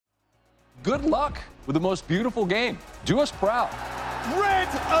Good luck with the most beautiful game. Do us proud. Red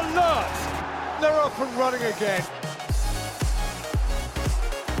alert! They're up and running again.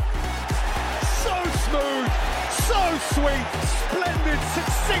 So smooth, so sweet, splendid,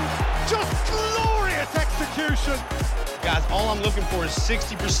 succinct, just glorious execution. Guys, all I'm looking for is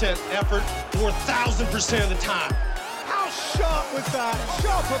 60% effort for 1,000% of the time. How sharp was that?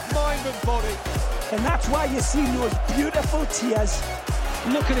 Sharp of mind and body. And that's why you see those beautiful tears.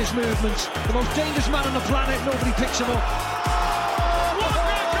 Look at his movements. The most dangerous man on the planet. Nobody picks him up. What a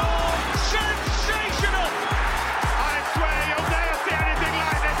goal! Sensational! I swear you'll never see anything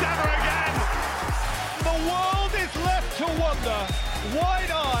like this ever again. The world is left to wonder,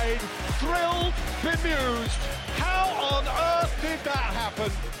 wide-eyed, thrilled, bemused. How on earth did that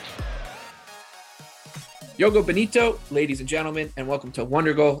happen? Yogo Benito, ladies and gentlemen, and welcome to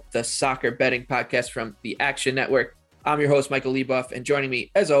Wonder Goal, the soccer betting podcast from the Action Network. I'm your host, Michael Leboff, and joining me,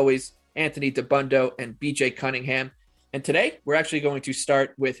 as always, Anthony DeBundo and BJ Cunningham. And today, we're actually going to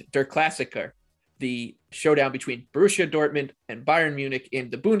start with Der Klassiker, the showdown between Borussia Dortmund and Bayern Munich in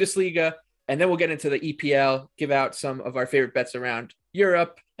the Bundesliga. And then we'll get into the EPL, give out some of our favorite bets around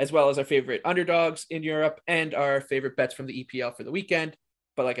Europe, as well as our favorite underdogs in Europe and our favorite bets from the EPL for the weekend.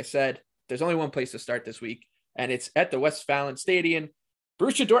 But like I said, there's only one place to start this week, and it's at the Westfalenstadion.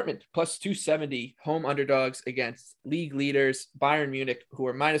 Borussia Dortmund plus 270 home underdogs against league leaders Bayern Munich, who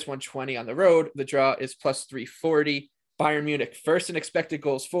are minus 120 on the road. The draw is plus 340. Bayern Munich first in expected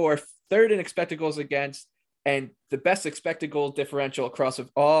goals for, third in expected goals against, and the best expected goal differential across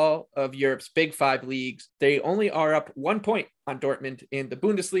of all of Europe's big five leagues. They only are up 1 point on Dortmund in the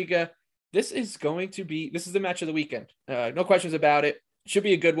Bundesliga. This is the match of the weekend. No questions about it. Should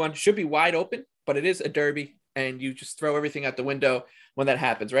be a good one. Should be wide open, but it is a derby, and you just throw everything out the window when that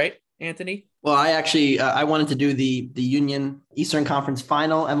happens, right, Anthony? Well, I wanted to do the Union Eastern Conference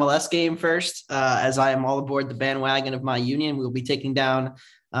Final MLS game first, as I am all aboard the bandwagon of my Union. We'll be taking down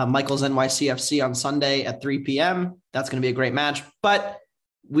Michael's NYCFC on Sunday at 3 p.m. That's going to be a great match, but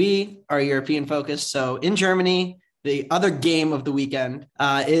we are European focused. So in Germany, the other game of the weekend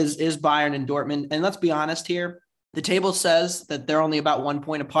is Bayern and Dortmund. And let's be honest here. The table says that they're only about 1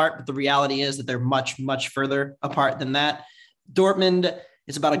 point apart, but the reality is that they're much, much further apart than that. Dortmund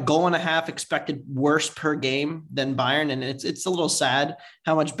is about a goal and a half expected worse per game than Bayern. And it's a little sad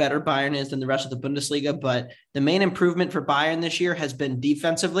how much better Bayern is than the rest of the Bundesliga. But the main improvement for Bayern this year has been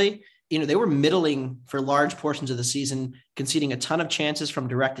defensively. You know, they were middling for large portions of the season, conceding a ton of chances from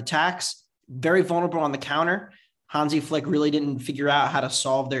direct attacks, very vulnerable on the counter. Hansi Flick really didn't figure out how to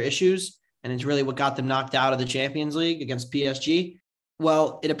solve their issues. And it's really what got them knocked out of the Champions League against PSG.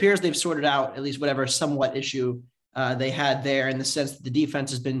 Well, it appears they've sorted out at least whatever somewhat issue they had there, in the sense that the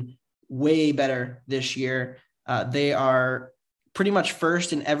defense has been way better this year. They are pretty much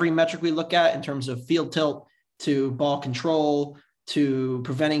first in every metric we look at in terms of field tilt to ball control to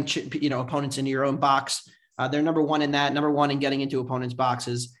preventing opponents into your own box. They're number one in that, number one in getting into opponents'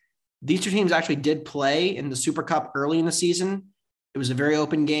 boxes. These two teams actually did play in the Super Cup early in the season. It was a very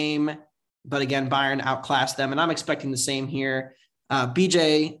open game, but again, Bayern outclassed them, and I'm expecting the same here.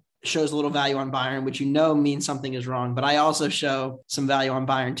 BJ shows a little value on Bayern, which means something is wrong, but I also show some value on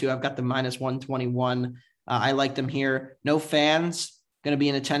Bayern too. I've got the minus 121. I like them here. No fans going to be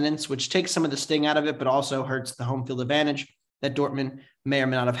in attendance, which takes some of the sting out of it, but also hurts the home field advantage that Dortmund may or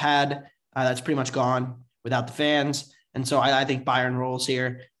may not have had. That's pretty much gone without the fans. And so I think Bayern rolls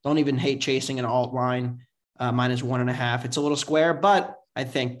here. Don't even hate chasing an alt line, minus 1.5. It's a little square, but I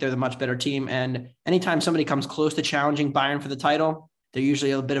think they're the much better team. And anytime somebody comes close to challenging Bayern for the title, they're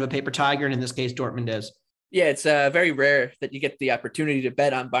usually a bit of a paper tiger. And in this case, Dortmund is. Yeah, it's very rare that you get the opportunity to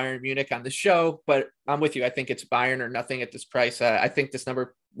bet on Bayern Munich on the show, but I'm with you. I think it's Bayern or nothing at this price. I think this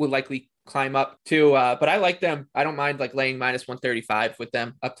number will likely climb up too, but I like them. I don't mind laying minus 135 with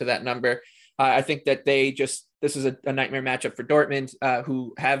them up to that number. I think that this is a nightmare matchup for Dortmund,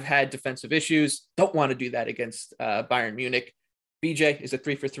 who have had defensive issues. Don't want to do that against Bayern Munich. BJ, is it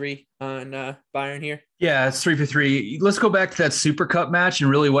 3 for 3 on Bayern here? Yeah, it's 3 for 3. Let's go back to that Super Cup match and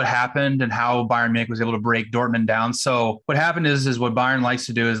really what happened and how Bayern Munich was able to break Dortmund down. So what happened is what Bayern likes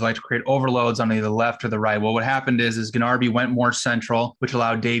to do is like to create overloads on either the left or the right. Well, what happened is Gnabry went more central, which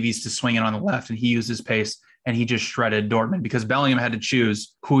allowed Davies to swing in on the left, and he used his pace and he just shredded Dortmund because Bellingham had to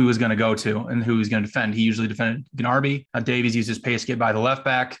choose who he was going to go to and who he was going to defend. He usually defended Gnabry. Davies used his pace to get by the left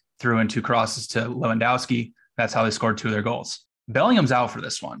back, threw in 2 crosses to Lewandowski. That's how they scored 2 of their goals. Bellingham's out for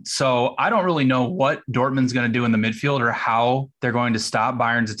this one. So I don't really know what Dortmund's going to do in the midfield or how they're going to stop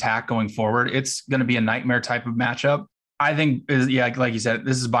Bayern's attack going forward. It's going to be a nightmare type of matchup. I think, like you said,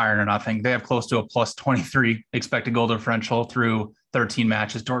 this is Bayern or nothing. They have close to a plus 23 expected goal differential through 13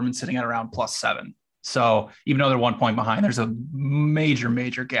 matches. Dortmund's sitting at around +7. So even though they're 1 point behind, there's a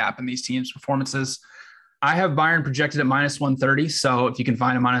major gap in these teams' performances. I have Bayern projected at -130. So if you can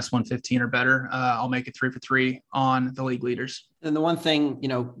find a -115 or better, I'll make it 3 for 3 on the league leaders. And the one thing,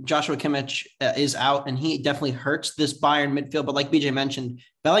 Joshua Kimmich is out, and he definitely hurts this Bayern midfield. But like BJ mentioned,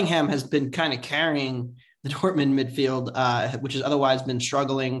 Bellingham has been kind of carrying the Dortmund midfield, which has otherwise been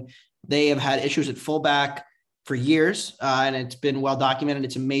struggling. They have had issues at fullback for years, and it's been well documented.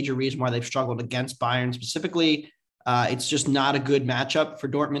 It's a major reason why they've struggled against Bayern specifically. It's just not a good matchup for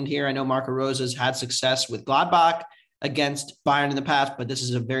Dortmund here. I know Marco Rose has had success with Gladbach against Bayern in the past, but this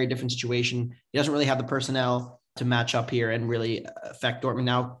is a very different situation. He doesn't really have the personnel to match up here and really affect Dortmund.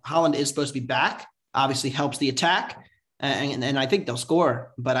 Now, Haaland is supposed to be back, obviously helps the attack, and I think they'll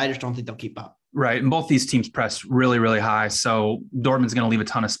score, but I just don't think they'll keep up. Right. And both these teams press really high. So Dortmund's going to leave a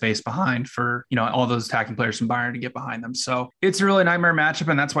ton of space behind for, all those attacking players from Bayern to get behind them. So it's a really nightmare matchup.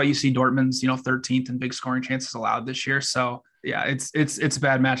 And that's why you see Dortmund's, 13th in big scoring chances allowed this year. So yeah, it's a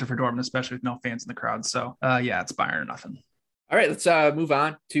bad matchup for Dortmund, especially with no fans in the crowd. So it's Bayern or nothing. All right, let's move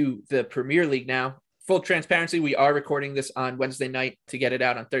on to the Premier League now. Full transparency, we are recording this on Wednesday night to get it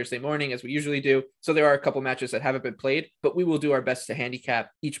out on Thursday morning, as we usually do. So there are a couple matches that haven't been played, but we will do our best to handicap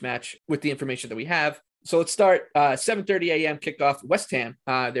each match with the information that we have. So let's start 7:30 a.m. kickoff. West Ham,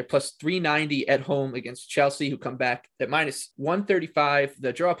 they're plus 390 at home against Chelsea, who come back at -135.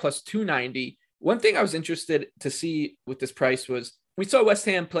 The draw plus 290. One thing I was interested to see with this price was we saw West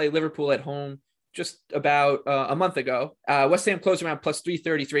Ham play Liverpool at home just about a month ago. West Ham closed around plus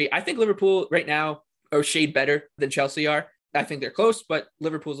 333. I think Liverpool right now are shade better than Chelsea are. I think they're close, but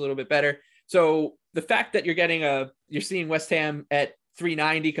Liverpool's a little bit better. So the fact that you're seeing West Ham at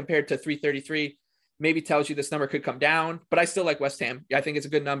 390 compared to 333 maybe tells you this number could come down, but I still like West Ham. I think it's a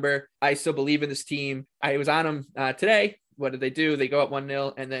good number. I still believe in this team. I was on them today. What did they do? They go up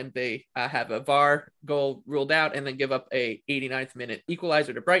 1-0 and then they have a VAR goal ruled out and then give up a 89th minute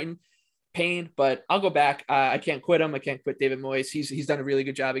equalizer to Brighton. Pain, but I'll go back. I can't quit him. I can't quit David Moyes. He's done a really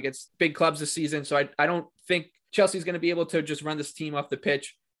good job against big clubs this season. So I don't think Chelsea's going to be able to just run this team off the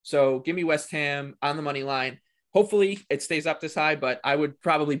pitch. So give me West Ham on the money line. Hopefully it stays up this high, but I would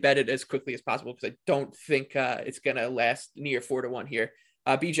probably bet it as quickly as possible because I don't think it's going to last near 4-1 here.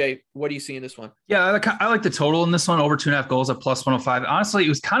 BJ, what do you see in this one? Yeah, I like the total in this one, over 2.5 goals at plus 105. Honestly, it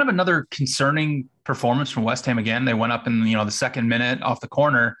was kind of another concerning performance from West Ham again. They went up in the second minute off the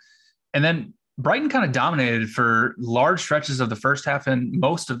corner. And then Brighton kind of dominated for large stretches of the first half and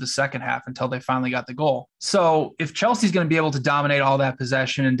most of the second half until they finally got the goal. So if Chelsea's going to be able to dominate all that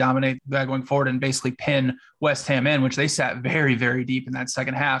possession and dominate that going forward and basically pin West Ham in, which they sat very, very deep in that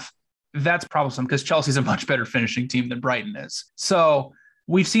second half, that's troublesome because Chelsea's a much better finishing team than Brighton is. So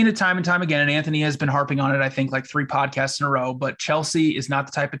we've seen it time and time again, and Anthony has been harping on it, I think, like 3 podcasts in a row, but Chelsea is not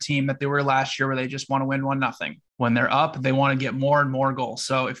the type of team that they were last year where they just want to win 1-0. When they're up, they want to get more and more goals.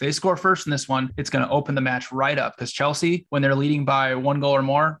 So if they score first in this one, it's going to open the match right up because Chelsea, when they're leading by 1 goal or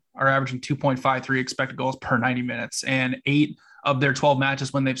more, are averaging 2.53 expected goals per 90 minutes. And 8 of their 12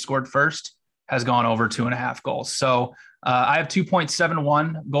 matches when they've scored first has gone over 2.5 goals. So I have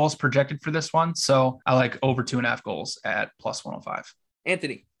 2.71 goals projected for this one. So I like over 2.5 goals at plus 105.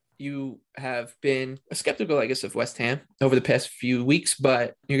 Anthony, you have been skeptical, I guess, of West Ham over the past few weeks,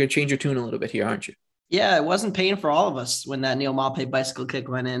 but you're going to change your tune a little bit here, aren't you? Yeah, it wasn't pain for all of us when that Neil Maupay bicycle kick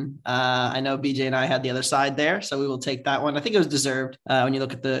went in. I know BJ and I had the other side there, so we will take that one. I think it was deserved when you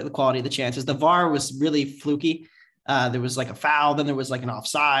look at the quality of the chances. The VAR was really fluky. There was like a foul, then there was like an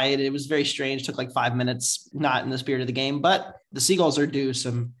offside. It was very strange. It took like 5 minutes, not in the spirit of the game, but the Seagulls are due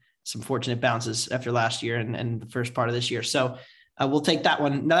some fortunate bounces after last year and the first part of this year. So we'll take that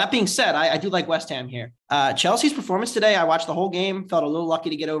one. Now, that being said, I do like West Ham here. Chelsea's performance today, I watched the whole game, felt a little lucky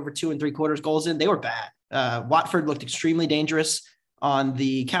to get over 2 3/4 goals in. They were bad. Watford looked extremely dangerous on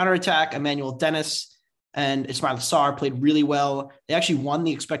the counterattack. Emmanuel Dennis and Ismail Sarr played really well. They actually won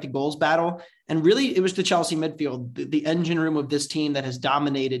the expected goals battle. And really, it was the Chelsea midfield, the engine room of this team that has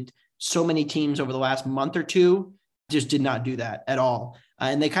dominated so many teams over the last month or two, just did not do that at all.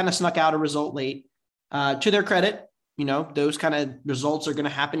 And they kind of snuck out a result late. To their credit, those kind of results are going to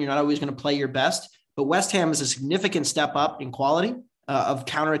happen. You're not always going to play your best, but West Ham is a significant step up in quality of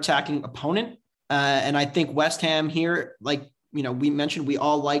counterattacking opponent. And I think West Ham here, we mentioned, we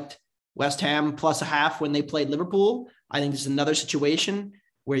all liked West Ham plus a half when they played Liverpool. I think this is another situation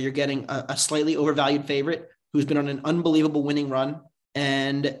where you're getting a slightly overvalued favorite who's been on an unbelievable winning run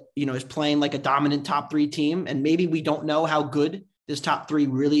and, is playing like a dominant top 3 team. And maybe we don't know how good this top 3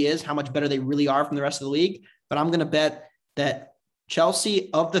 really is, how much better they really are from the rest of the league. But I'm going to bet that Chelsea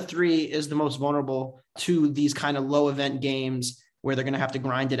of the 3 is the most vulnerable to these kind of low event games where they're going to have to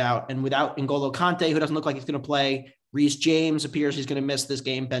grind it out. And without N'Golo Kante, who doesn't look like he's going to play, Reece James appears he's going to miss this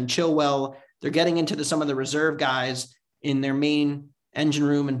game, Ben Chilwell, they're getting into some of the reserve guys in their main engine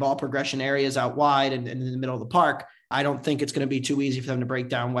room and ball progression areas out wide and in the middle of the park. I don't think it's going to be too easy for them to break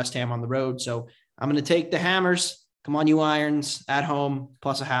down West Ham on the road. So I'm going to take the Hammers. Come on, you Irons, at home,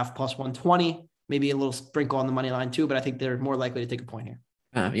 +0.5, +120, maybe a little sprinkle on the money line too, but I think they're more likely to take a point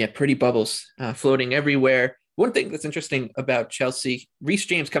here. Pretty bubbles floating everywhere. One thing that's interesting about Chelsea, Reece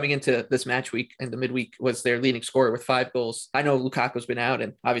James coming into this match week and the midweek was their leading scorer with 5 goals. I know Lukaku's been out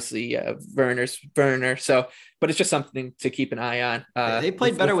and obviously Werner. So, but it's just something to keep an eye on. They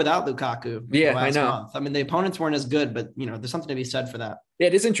played better without Lukaku. Yeah, I know. Month. I mean, the opponents weren't as good, but there's something to be said for that. Yeah,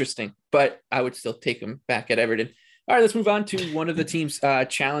 it is interesting, but I would still take him back at Everton. All right, let's move on to one of the teams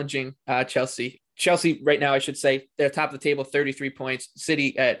challenging Chelsea. Chelsea right now, I should say, they're top of the table, 33 points,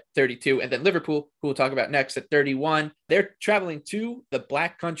 City at 32, and then Liverpool, who we'll talk about next, at 31. They're traveling to the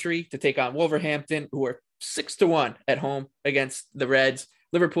Black Country to take on Wolverhampton, who are 6-1 at home against the Reds.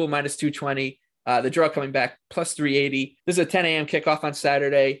 Liverpool -220. The draw coming back +380. This is a 10 a.m. kickoff on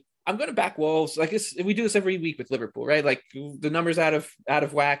Saturday. I'm going to back Wolves. Like this, we do this every week with Liverpool, right? Like the number's out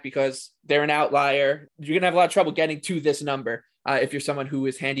of whack because they're an outlier. You're going to have a lot of trouble getting to this number if you're someone who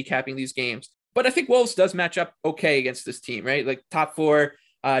is handicapping these games. But I think Wolves does match up okay against this team, right? Like top 4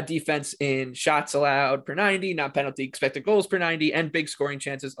 defense in shots allowed per 90, non-penalty expected goals per 90, and big scoring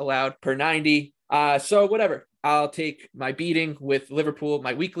chances allowed per 90. So whatever. I'll take my beating with Liverpool,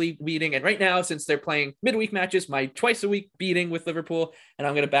 my weekly beating. And right now, since they're playing midweek matches, my twice a week beating with Liverpool. And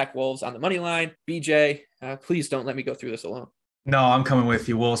I'm going to back Wolves on the money line. BJ, please don't let me go through this alone. No, I'm coming with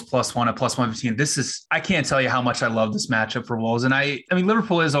you. Wolves +1 at +115. I can't tell you how much I love this matchup for Wolves. And I mean,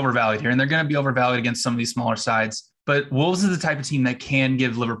 Liverpool is overvalued here, and they're going to be overvalued against some of these smaller sides. But Wolves is the type of team that can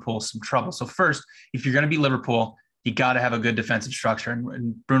give Liverpool some trouble. So first, if you're going to beat Liverpool, you got to have a good defensive structure.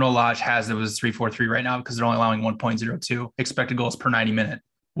 And Bruno Lage has it was 3-4-3 right now because they're only allowing 1.02 expected goals per 90 minute.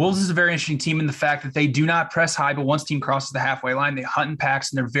 Wolves is a very interesting team in the fact that they do not press high, but once team crosses the halfway line, they hunt in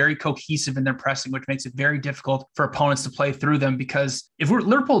packs and they're very cohesive in their pressing, which makes it very difficult for opponents to play through them. Because if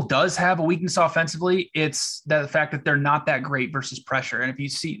Liverpool does have a weakness offensively, it's the fact that they're not that great versus pressure. And if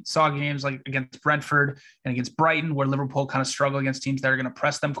you saw games like against Brentford and against Brighton, where Liverpool kind of struggle against teams that are going to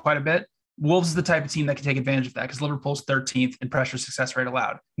press them quite a bit, Wolves is the type of team that can take advantage of that because Liverpool's 13th in pressure success rate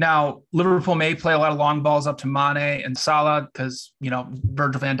allowed. Now, Liverpool may play a lot of long balls up to Mane and Salah because,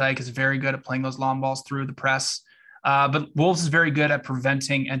 Virgil van Dijk is very good at playing those long balls through the press. But Wolves is very good at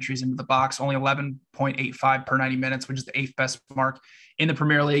preventing entries into the box, only 11.85 per 90 minutes, which is the 8th best mark in the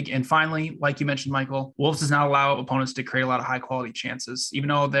Premier League. And finally, like you mentioned, Michael, Wolves does not allow opponents to create a lot of high quality chances. Even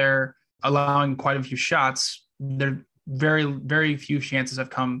though they're allowing quite a few shots, they're very, very few chances have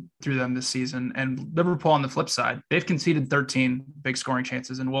come through them this season. And Liverpool on the flip side, they've conceded 13 big scoring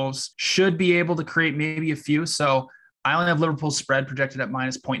chances, and Wolves should be able to create maybe a few. So I only have Liverpool's spread projected at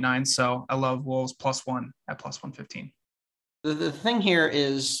 -0.9. So I love Wolves +1 at +115. The thing here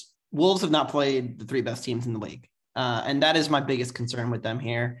is Wolves have not played the 3 best teams in the league. And that is my biggest concern with them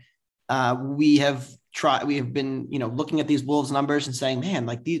here. We have been, looking at these Wolves numbers and saying, man,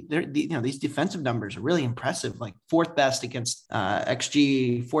 like these defensive numbers are really impressive. Like 4th best against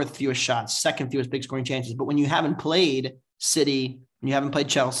XG, 4th fewest shots, 2nd fewest big scoring chances. But when you haven't played City, and you haven't played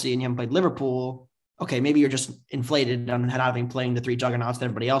Chelsea, and you haven't played Liverpool, okay, maybe you're just inflated on having playing the 3 juggernauts that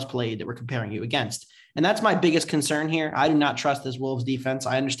everybody else played that we're comparing you against. And that's my biggest concern here. I do not trust this Wolves defense.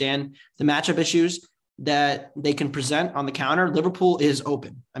 I understand the matchup issues that they can present on the counter. Liverpool is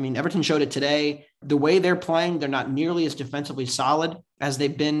open. I mean, Everton showed it today. The way they're playing, they're not nearly as defensively solid as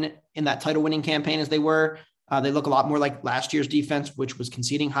they've been in that title winning campaign as they were. They look a lot more like last year's defense, which was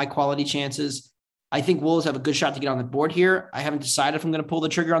conceding high quality chances. I think Wolves have a good shot to get on the board here. I haven't decided if I'm going to pull the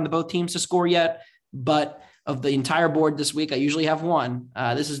trigger on the both teams to score yet, but of the entire board this week, I usually have one.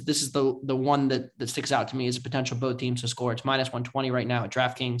 This is the one that sticks out to me as a potential both teams to score. It's -120 right now at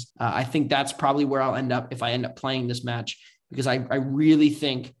DraftKings. I think that's probably where I'll end up if I end up playing this match, because I really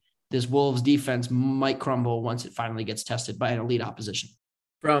think this Wolves defense might crumble once it finally gets tested by an elite opposition.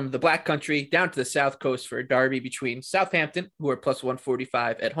 From the Black Country down to the South Coast for a derby between Southampton, who are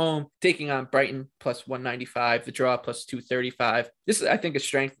 +145 at home, taking on Brighton +195, the draw +235. This is, I think, a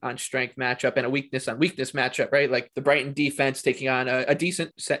strength on strength matchup and a weakness on weakness matchup, right? Like the Brighton defense taking on a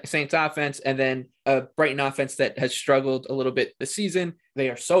decent Saints offense, and then a Brighton offense that has struggled a little bit this season.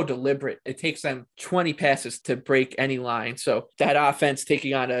 They are so deliberate. It takes them 20 passes to break any line. So that offense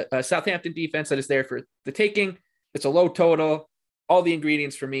taking on a Southampton defense that is there for the taking. It's a low total. All the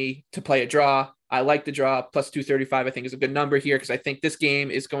ingredients for me to play a draw. I like the draw. +235, I think, is a good number here because I think this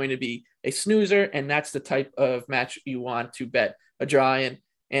game is going to be a snoozer, and that's the type of match you want to bet a draw in.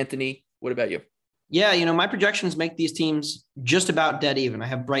 Anthony, what about you? Yeah, my projections make these teams just about dead even. I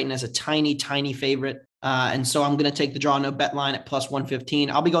have Brighton as a tiny, tiny favorite. And so I'm going to take the draw no bet line at plus 115.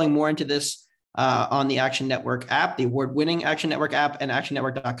 I'll be going more into this on the Action Network app, the award-winning Action Network app, and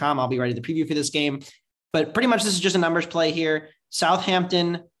actionnetwork.com. I'll be ready to preview for this game. But pretty much this is just a numbers play here.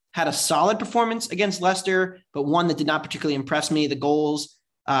 Southampton had a solid performance against Leicester, but one that did not particularly impress me. The goals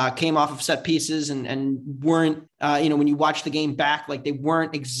came off of set pieces and weren't, when you watch the game back, like they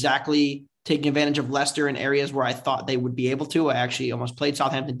weren't exactly taking advantage of Leicester in areas where I thought they would be able to. I actually almost played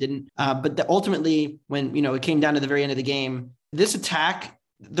Southampton, didn't. But ultimately, when, it came down to the very end of the game, this attack,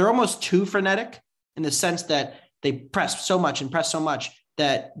 they're almost too frenetic in the sense that they press so much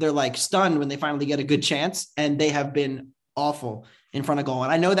that they're like stunned when they finally get a good chance. And they have been awful in front of goal.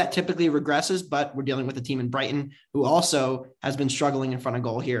 And I know that typically regresses, but we're dealing with a team in Brighton who also has been struggling in front of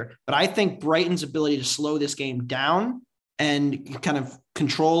goal here. But I think Brighton's ability to slow this game down and kind of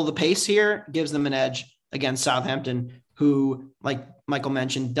control the pace here gives them an edge against Southampton, who, like Michael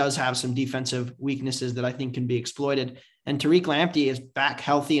mentioned, does have some defensive weaknesses that I think can be exploited. And Tariq Lamptey is back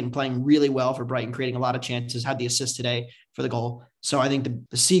healthy and playing really well for Brighton, creating a lot of chances, had the assist today for the goal. So I think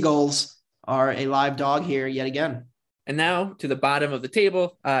the Seagulls are a live dog here yet again. And now to the bottom of the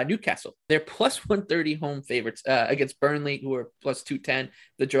table, Newcastle. They're plus 130 home favorites against Burnley, who are plus 210,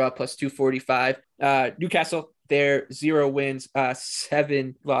 the draw plus 245. Newcastle, they're 0 wins,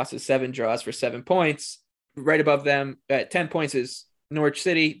 7 losses, 7 draws for 7 points. Right above them at 10 points is Norwich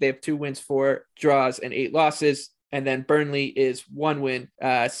City. They have 2 wins, 4 draws, and 8 losses. And then Burnley is 1 win,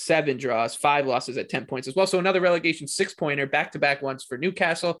 7 draws, 5 losses at 10 points as well. So another relegation 6-pointer, back-to-back ones for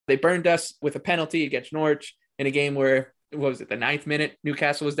Newcastle. They burned us with a penalty against Norwich in a game where, the 9th minute,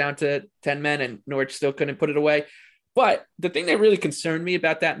 Newcastle was down to 10 men and Norwich still couldn't put it away. But the thing that really concerned me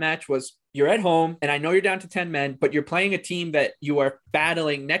about that match was you're at home, and I know you're down to 10 men, but you're playing a team that you are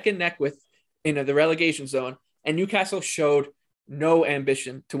battling neck and neck with in the relegation zone. And Newcastle showed no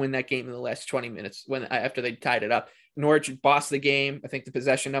ambition to win that game in the last 20 minutes after they tied it up. Norwich bossed the game. I think the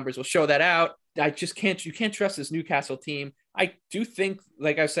possession numbers will show that out. You can't trust this Newcastle team. I do think,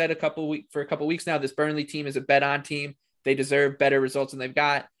 like I've said for a couple weeks now, this Burnley team is a bet on team. They deserve better results than they've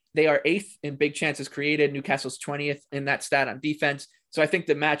got. They are 8th in big chances created. Newcastle's 20th in that stat on defense. So I think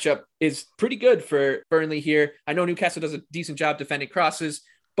the matchup is pretty good for Burnley here. I know Newcastle does a decent job defending crosses,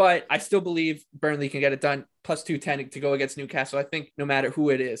 but I still believe Burnley can get it done. Plus 210 to go against Newcastle. I think no matter who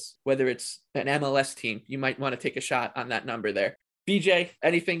it is, whether it's an MLS team, you might want to take a shot on that number there. BJ,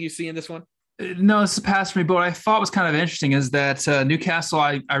 anything you see in this one? No, this is past me, but what I thought was kind of interesting is that Newcastle,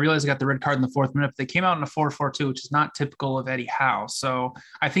 I realized they got the red card in the 4th minute, but they came out in a 4-4-2, which is not typical of Eddie Howe. So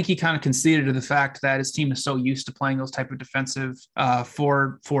I think he kind of conceded to the fact that his team is so used to playing those type of defensive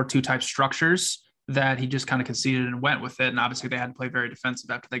 4-4-2 type structures that he just kind of conceded and went with it. And obviously they had to play very defensive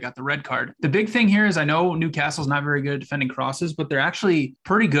after they got the red card. The big thing here is I know Newcastle's not very good at defending crosses, but they're actually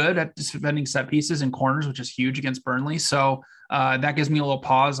pretty good at defending set pieces and corners, which is huge against Burnley. So that gives me a little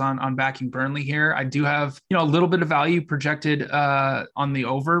pause on backing Burnley here. I do have, a little bit of value projected on the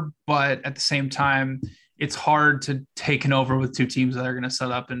over, but at the same time, it's hard to take an over with 2 teams that are going to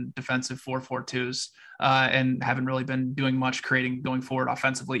set up in defensive 4-4-2s and haven't really been doing much creating going forward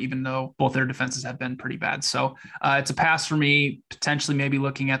offensively, even though both their defenses have been pretty bad. So it's a pass for me, potentially maybe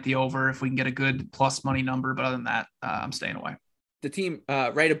looking at the over if we can get a good plus money number. But other than that, I'm staying away. The team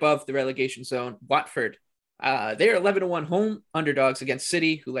right above the relegation zone, Watford, they're 11-1 home underdogs against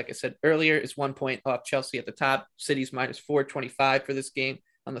City, who, like I said earlier, is 1 point off Chelsea at the top. City's minus 425 for this game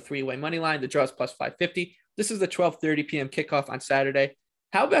on the 3-way money line. The draw is plus 550. This is the 12:30 p.m. kickoff on Saturday.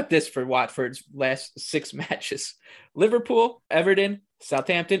 How about this for Watford's last 6 matches? Liverpool, Everton,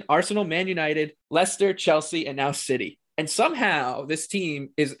 Southampton, Arsenal, Man United, Leicester, Chelsea, and now City. And somehow this team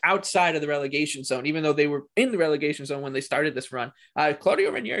is outside of the relegation zone, even though they were in the relegation zone when they started this run.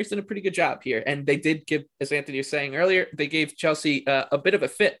 Claudio Ranieri's done a pretty good job here. And they did give, as Anthony was saying earlier, they gave Chelsea a bit of a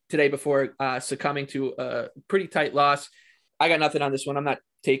fit today before succumbing to a pretty tight loss. I got nothing on this one. I'm not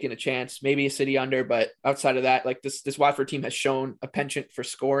taking a chance, maybe a City under, but outside of that, like this Watford team has shown a penchant for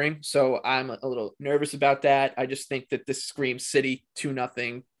scoring. So I'm a little nervous about that. I just think that this screams City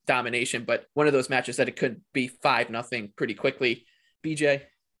 2-0 domination, but one of those matches that it could be 5-0 pretty quickly. BJ,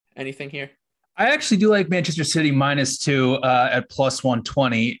 anything here? I actually do like Manchester City -2 at plus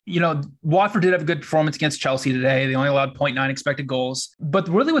 120. Watford did have a good performance against Chelsea today. They only allowed 0.9 expected goals. But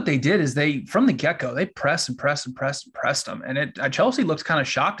really what they did is from the get-go, they pressed them. And Chelsea looked kind of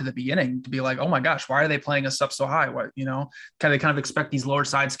shocked at the beginning to be like, oh my gosh, why are they playing us up so high? They kind of expect these lower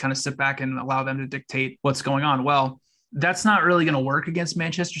sides to kind of sit back and allow them to dictate what's going on. Well, that's not really going to work against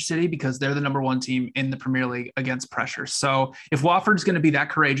Manchester City because they're the number one team in the Premier League against pressure. So if Watford's going to be that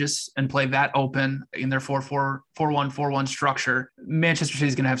courageous and play that open in their 4-4, 4-1, 4-1 structure, Manchester City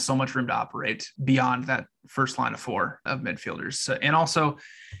is going to have so much room to operate beyond that first line of four of midfielders. So, and also,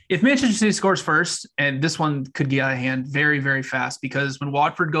 if Manchester City scores first, and this one could get out of hand very, very fast, because when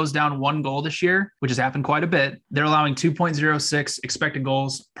Watford goes down 1 goal this year, which has happened quite a bit, they're allowing 2.06 expected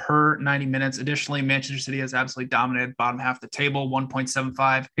goals per 90 minutes. Additionally, Manchester City has absolutely dominated bottom half of the table,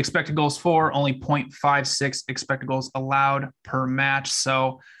 1.75 expected goals for, only 0.56 expected goals allowed per match.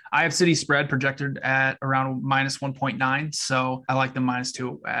 So I have City spread projected at around minus 1.9. So I like the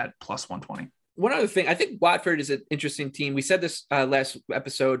 -2 at plus 120. One other thing, I think Watford is an interesting team. We said this last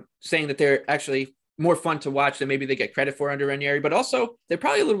episode, saying that they're actually more fun to watch than maybe they get credit for under Ranieri, but also they're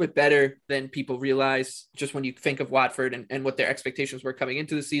probably a little bit better than people realize just when you think of Watford and what their expectations were coming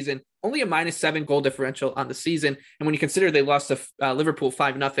into the season. Only a -7 goal differential on the season. And when you consider they lost to Liverpool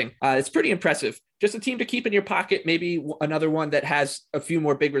 5-0, it's pretty impressive. Just a team to keep in your pocket, maybe another one that has a few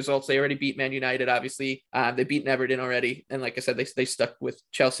more big results. They already beat Man United, obviously. They beat Everton already. And like I said, they stuck with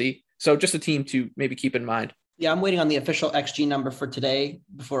Chelsea. So just a team to maybe keep in mind. Yeah, I'm waiting on the official XG number for today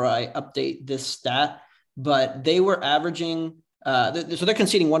before I update this stat. But they were averaging, so they're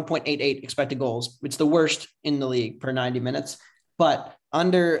conceding 1.88 expected goals. It's the worst in the league per 90 minutes. But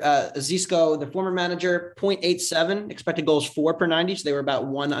under Zisco, the former manager, 0.87 expected goals for per 90. So they were about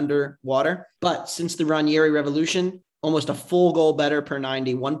 1 under water. But since the Ranieri revolution, almost a full goal better per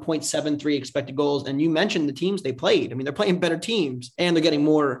 90, 1.73 expected goals. And you mentioned the teams they played. I mean, they're playing better teams and they're getting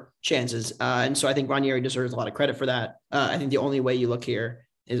more chances. And so I think Ranieri deserves a lot of credit for that. I think the only way you look here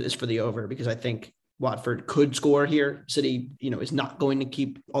is for the over, because I think Watford could score here. City, is not going to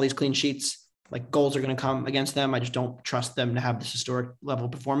keep all these clean sheets. Like, goals are going to come against them. I just don't trust them to have this historic level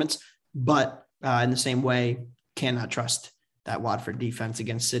of performance. But in the same way, cannot trust that Watford defense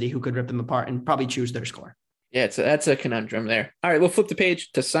against City, who could rip them apart and probably choose their score. Yeah, that's a conundrum there. All right, we'll flip the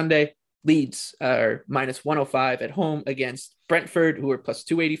page to Sunday. Leeds are -105 at home against Brentford, who are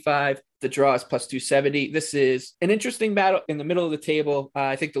 +285. The draw is +270. This is an interesting battle in the middle of the table.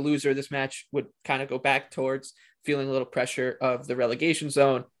 I think the loser of this match would kind of go back towards feeling a little pressure of the relegation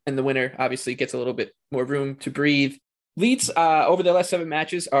zone, and the winner obviously gets a little bit more room to breathe. Leeds, over their last 7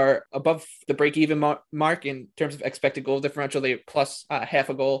 matches, are above the break-even mark in terms of expected goal differential. They plus half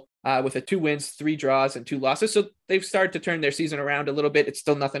a goal with 2 wins, 3 draws, and 2 losses. So they've started to turn their season around a little bit. It's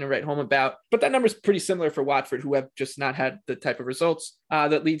still nothing to write home about. But that number is pretty similar for Watford, who have just not had the type of results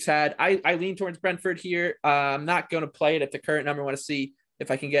that Leeds had. I lean towards Brentford here. I'm not going to play it at the current number. I want to see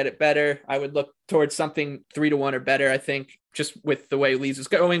if I can get it better. I would look towards something 3-1 or better, I think, just with the way Leeds is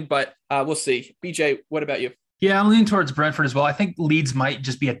going. But we'll see. BJ, what about you? Yeah, I'm leaning towards Brentford as well. I think Leeds might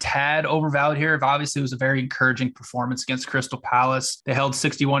just be a tad overvalued here. Obviously, it was a very encouraging performance against Crystal Palace. They held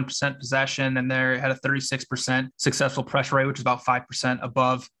 61% possession and they had a 36% successful pressure rate, which is about 5%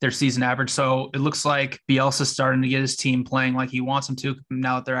 above their season average. So it looks like Bielsa's starting to get his team playing like he wants them to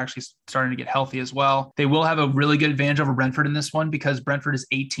now that they're actually starting to get healthy as well. They will have a really good advantage over Brentford in this one because Brentford is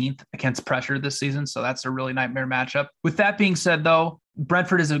 18th against pressure this season. So that's a really nightmare matchup. With that being said, though,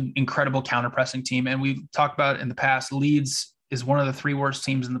 Brentford is an incredible counter-pressing team. And we've talked about in the past, Leeds is one of the 3 worst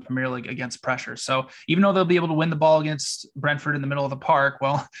teams in the Premier League against pressure. So even though they'll be able to win the ball against Brentford in the middle of the park,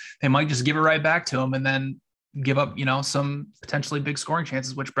 well, they might just give it right back to them and then give up, some potentially big scoring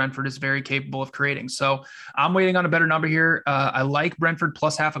chances, which Brentford is very capable of creating. So I'm waiting on a better number here. I like Brentford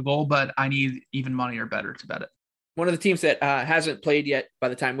plus half a goal, but I need even money or better to bet it. One of the teams that hasn't played yet by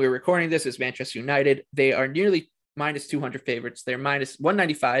the time we're recording this is Manchester United. They are nearly -200 favorites. They're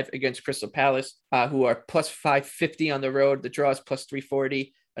 -195 against Crystal Palace, who are +550 on the road. The draw is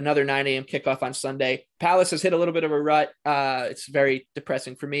 +340. Another 9 a.m. kickoff on Sunday. Palace has hit a little bit of a rut. It's very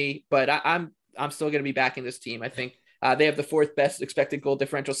depressing for me, but I'm still going to be backing this team. I think they have the 4th best expected goal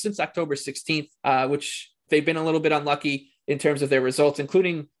differential since October 16th, which they've been a little bit unlucky in terms of their results,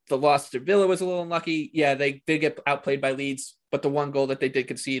 including the loss to Villa was a little unlucky. Yeah, they did get outplayed by Leeds, but the 1 goal that they did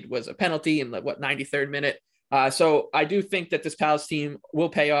concede was a penalty in the 93rd minute. So I do think that this Palace team will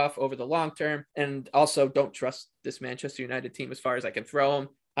pay off over the long term, and also don't trust this Manchester United team as far as I can throw them.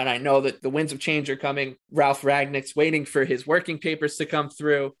 And I know that the winds of change are coming. Ralph Rangnick's waiting for his working papers to come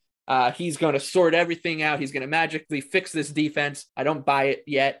through. He's going to sort everything out. He's going to magically fix this defense. I don't buy it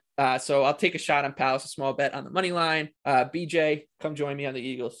yet. So I'll take a shot on Palace, a small bet on the money line. BJ, come join me on the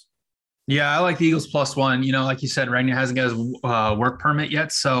Eagles. Yeah, I like the Eagles +1. Like you said, Rangnick hasn't got his work permit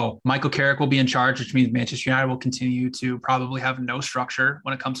yet. So Michael Carrick will be in charge, which means Manchester United will continue to probably have no structure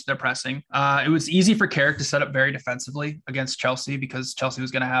when it comes to their pressing. It was easy for Carrick to set up very defensively against Chelsea because Chelsea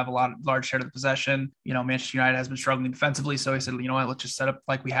was going to have a large share of the possession. Manchester United has been struggling defensively. So he said, you know what, let's just set up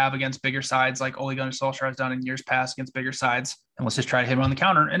like we have against bigger sides, like Ole Gunnar Solskjaer has done in years past against bigger sides. And let's just try to hit him on the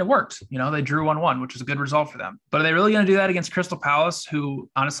counter. And it worked. They drew 1-1, which was a good result for them. But are they really going to do that against Crystal Palace, who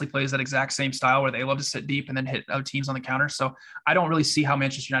honestly plays that exact same style where they love to sit deep and then hit other teams on the counter? So I don't really see how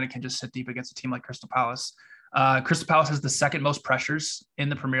Manchester United can just sit deep against a team like Crystal Palace. Crystal Palace has the second most pressures in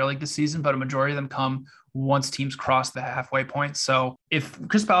the Premier League this season, but a majority of them come once teams cross the halfway point. So if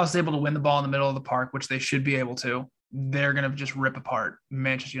Crystal Palace is able to win the ball in the middle of the park, which they should be able to, they're going to just rip apart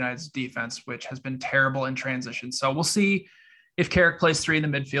Manchester United's defense, which has been terrible in transition. So we'll see if Carrick plays 3 in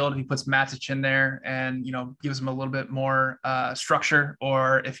the midfield, if he puts Matic in there and, gives him a little bit more structure,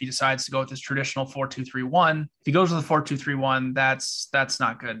 or if he decides to go with his traditional 4-2-3-1. If he goes with the 4-2-3-1, that's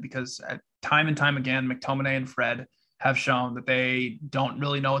not good, because time and time again, McTominay and Fred have shown that they don't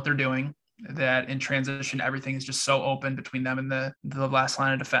really know what they're doing, that in transition, everything is just so open between them and the last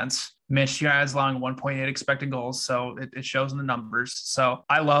line of defense. Manchester United is allowing 1.8 expected goals, so it shows in the numbers. So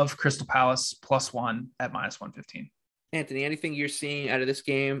I love Crystal Palace +1 at -115. Anthony, anything you're seeing out of this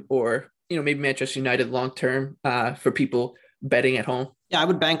game, or maybe Manchester United long term for people betting at home? Yeah, I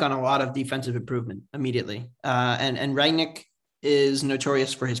would bank on a lot of defensive improvement immediately. And Rangnick is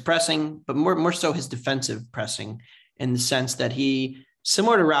notorious for his pressing, but more so his defensive pressing, in the sense that he,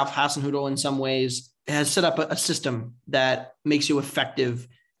 similar to Ralph Hasenhüttl in some ways, has set up a system that makes you effective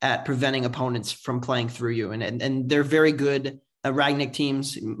at preventing opponents from playing through you. And they're very good. Rangnick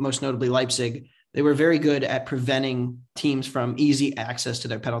teams, most notably Leipzig, they were very good at preventing teams from easy access to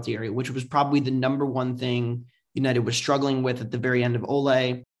their penalty area, which was probably the number one thing United was struggling with at the very end of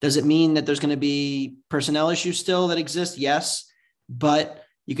Ole. Does it mean that there's going to be personnel issues still that exist? Yes. But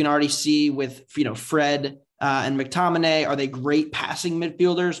you can already see with, Fred and McTominay, are they great passing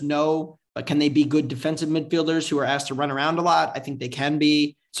midfielders? No. But can they be good defensive midfielders who are asked to run around a lot? I think they can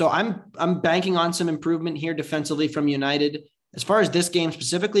be. So I'm banking on some improvement here defensively from United. As far as this game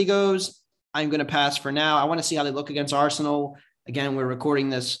specifically goes, I'm going to pass for now. I want to see how they look against Arsenal. Again, we're recording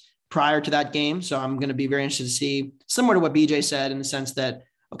this prior to that game, so I'm going to be very interested to see, similar to what BJ said, in the sense that,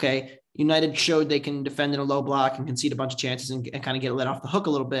 okay, United showed they can defend in a low block and concede a bunch of chances and kind of get let off the hook a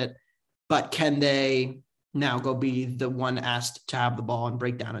little bit, but can they now go be the one asked to have the ball and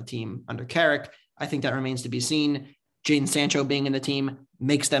break down a team under Carrick? I think that remains to be seen. Jadon Sancho being in the team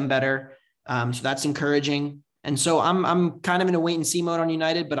makes them better, so that's encouraging. And so I'm kind of in a wait and see mode on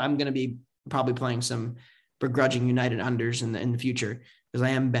United, but I'm going to be probably playing some begrudging United unders in the future, because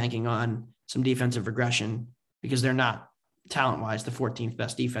I am banking on some defensive regression, because they're not talent-wise the 14th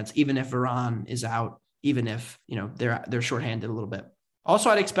best defense, even if Varane is out, even if they're shorthanded a little bit.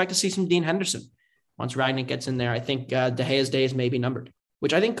 Also, I'd expect to see some Dean Henderson once Rangnick gets in there. I think De Gea's days may be numbered,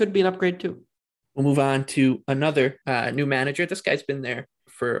 which I think could be an upgrade too. We'll move on to another new manager. This guy's been there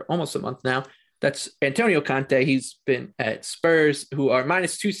for almost a month now. That's Antonio Conte. He's been at Spurs, who are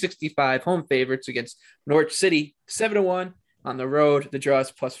 -265 home favorites against Norwich City, 7-1 on the road. The draw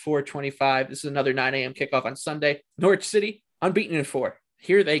is +425. This is another 9 a.m. kickoff on Sunday. Norwich City, unbeaten in 4.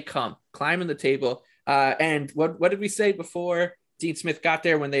 Here they come, climbing the table. And what did we say before Dean Smith got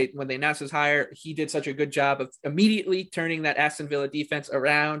there when they announced his hire? He did such a good job of immediately turning that Aston Villa defense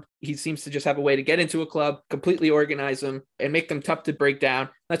around. He seems to just have a way to get into a club, completely organize them, and make them tough to break down.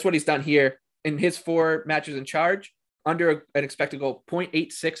 That's what he's done here. In his 4 matches in charge, under an expected goal,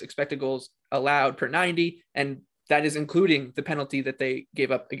 0.86 expected goals allowed per 90. And that is including the penalty that they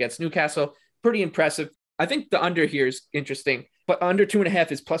gave up against Newcastle. Pretty impressive. I think the under here is interesting, but under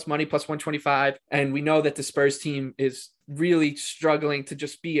 2.5 is plus money, +125. And we know that the Spurs team is really struggling to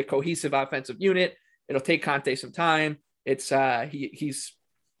just be a cohesive offensive unit. It'll take Conte some time. It's he's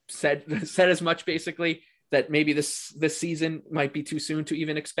said as much, basically, that maybe this season might be too soon to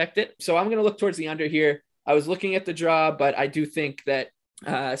even expect it. So I'm going to look towards the under here. I was looking at the draw, but I do think that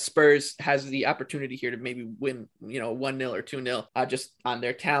Spurs has the opportunity here to maybe win, 1-0 or 2-0 just on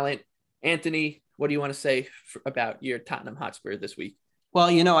their talent. Anthony, what do you want to say about your Tottenham Hotspur this week? Well,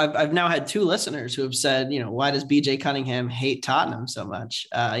 I've now had 2 listeners who have said, why does BJ Cunningham hate Tottenham so much?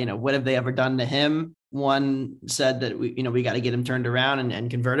 What have they ever done to him? One said that we got to get him turned around and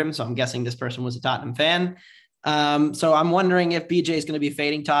convert him. So I'm guessing this person was a Tottenham fan. So I'm wondering if BJ is going to be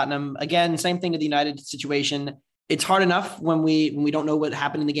fading Tottenham. Again, same thing with the United situation. It's hard enough when we don't know what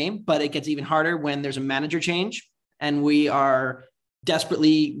happened in the game, but it gets even harder when there's a manager change and we are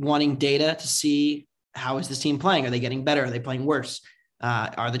desperately wanting data to see how is this team playing? Are they getting better? Are they playing worse?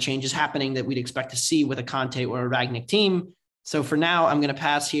 Are the changes happening that we'd expect to see with a Conte or a Rangnick team? So for now, I'm going to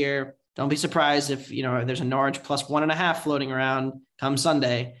pass here. Don't be surprised if, there's a Norwich plus 1.5 floating around come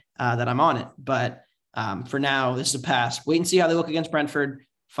Sunday that I'm on it. But for now, this is a pass. Wait and see how they look against Brentford.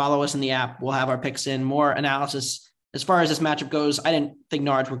 Follow us in the app. We'll have our picks in, more analysis. As far as this matchup goes, I didn't think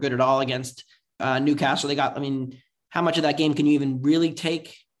Norwich were good at all against Newcastle. How much of that game can you even really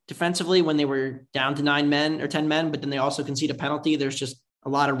take defensively when they were down to 9 men or 10 men, but then they also concede a penalty? There's just a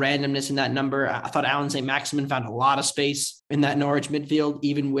lot of randomness in that number. I thought Alan St. Maximin found a lot of space in that Norwich midfield,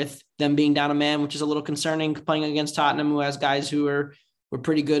 even with them being down a man, which is a little concerning playing against Tottenham, who has guys who were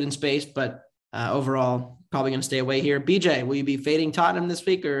pretty good in space, but overall, probably going to stay away here. BJ, will you be fading Tottenham this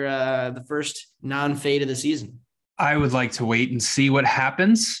week or the first non-fade of the season? I would like to wait and see what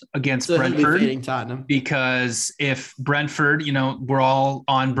happens against Brentford, because if Brentford, we're all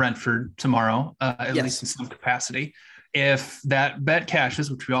on Brentford tomorrow, at least in some capacity. If that bet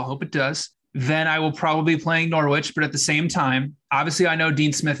cashes, which we all hope it does, then I will probably be playing Norwich. But at the same time, obviously I know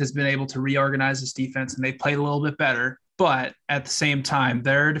Dean Smith has been able to reorganize his defense and they played a little bit better. But at the same time,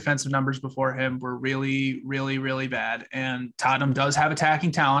 their defensive numbers before him were really, really, really bad. And Tottenham does have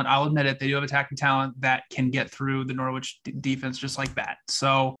attacking talent. I'll admit it. They do have attacking talent that can get through the Norwich defense just like that.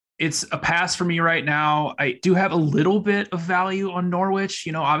 So it's a pass for me right now. I do have a little bit of value on Norwich.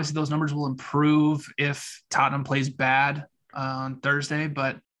 Obviously those numbers will improve if Tottenham plays bad on Thursday.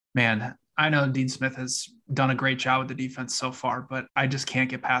 But man, I know Dean Smith has done a great job with the defense so far, but I just can't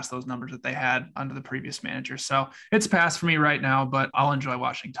get past those numbers that they had under the previous manager. So it's a pass for me right now, but I'll enjoy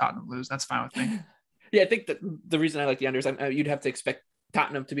watching Tottenham lose. That's fine with me. Yeah, I think that the reason I like the unders, you'd have to expect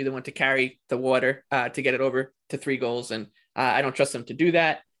Tottenham to be the one to carry the water to get it over to 3 goals. And I don't trust them to do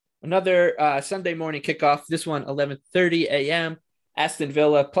that. Another Sunday morning kickoff, this one 11:30 a.m. Aston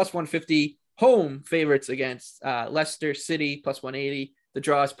Villa plus 150 home favorites against Leicester City plus 180. The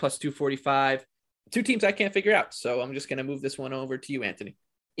draw is plus 245. 2 teams I can't figure out. So I'm just going to move this one over to you, Anthony.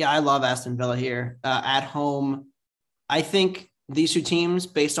 Yeah, I love Aston Villa here at home. I think these 2 teams,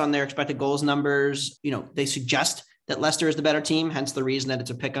 based on their expected goals numbers, they suggest that Leicester is the better team, hence the reason that it's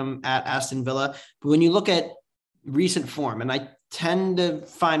a pick 'em at Aston Villa. But when you look at recent form, and I tend to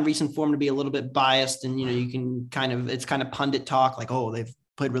find recent form to be a little bit biased, and you can it's kind of pundit talk, like, oh, they've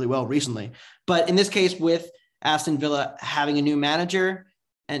played really well recently. But in this case, with Aston Villa having a new manager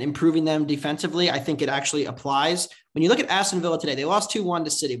and improving them defensively, I think it actually applies. When you look at Aston Villa today, they lost 2-1 to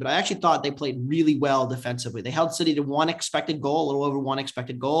City, but I actually thought they played really well defensively. They held City to 1 expected goal, a little over 1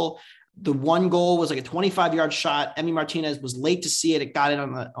 expected goal. The 1 goal was like a 25-yard shot. Emi Martinez was late to see it. It got it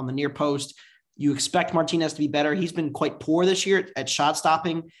on the near post. You expect Martinez to be better. He's been quite poor this year at shot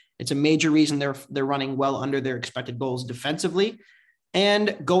stopping. It's a major reason they're running well under their expected goals defensively.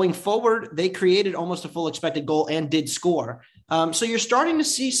 And going forward, they created almost a full expected goal and did score. So you're starting to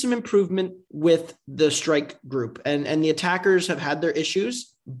see some improvement with the strike group, and the attackers have had their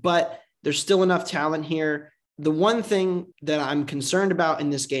issues, but there's still enough talent here. The one thing that I'm concerned about in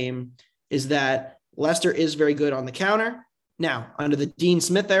this game is that Leicester is very good on the counter. Now, under the Dean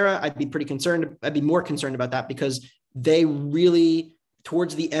Smith era, I'd be more concerned about that, because they really,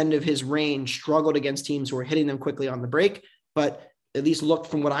 towards the end of his reign, struggled against teams who were hitting them quickly on the break. But at least looked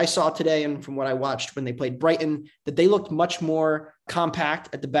from what I saw today and from what I watched when they played Brighton, that they looked much more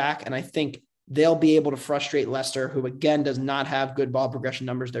compact at the back. And I think they'll be able to frustrate Leicester, who again does not have good ball progression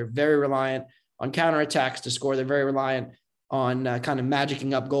numbers. They're very reliant on counterattacks to score. They're very reliant on kind of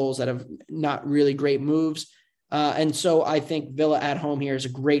magicking up goals that have not really great moves. And so I think Villa at home here is a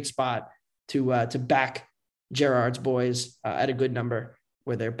great spot to back Gerrard's boys at a good number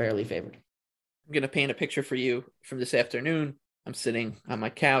where they're barely favored. I'm going to paint a picture for you from this afternoon. I'm sitting on my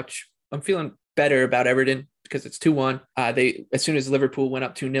couch. I'm feeling better about Everton because it's 2-1. As soon as Liverpool went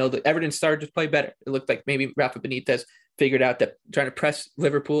up 2-0, Everton started to play better. It looked like maybe Rafa Benitez figured out that trying to press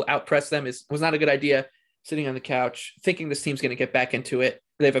Liverpool, outpress them was not a good idea. Sitting on the couch, thinking this team's going to get back into it.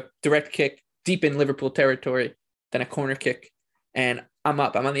 They have a direct kick deep in Liverpool territory, then a corner kick, and I'm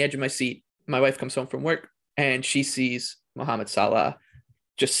up. I'm on the edge of my seat. My wife comes home from work, and she sees Mohamed Salah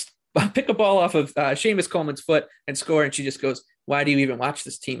just pick a ball off of Seamus Coleman's foot and score, and she just goes, why do you even watch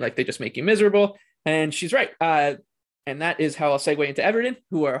this team? Like, they just make you miserable. And she's right. And that is how I'll segue into Everton,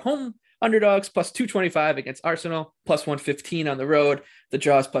 who are home underdogs, plus 225 against Arsenal, plus 115 on the road. The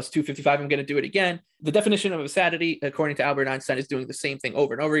draw is plus 255. I'm going to do it again. The definition of a Saturday, according to Albert Einstein, is doing the same thing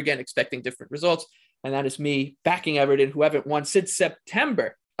over and over again, expecting different results. And that is me backing Everton, who haven't won since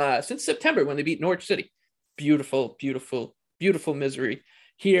September when they beat Norwich City. Beautiful, beautiful, beautiful misery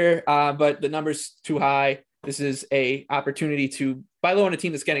here. But the number's too high. This is a opportunity to Bailo on a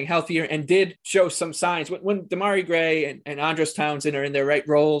team that's getting healthier and did show some signs when Damari Gray and Andros Townsend are in their right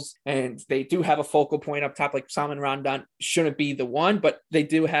roles, and they do have a focal point up top, like Salman Rondon shouldn't be the one, but they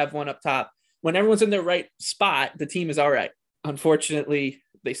do have one up top. When everyone's in their right spot, the team is all right. Unfortunately,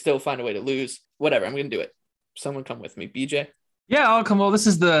 they still find a way to lose. Whatever, I'm going to do it. Someone come with me. BJ? Yeah, I'll come. Well, this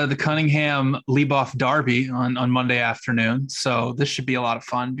is the Cunningham-Leboff derby on Monday afternoon, so this should be a lot of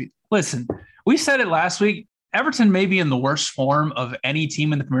fun. Listen, we said it last week. Everton may be in the worst form of any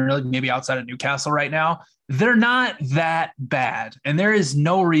team in the Premier League, maybe outside of Newcastle right now. They're not that bad, and there is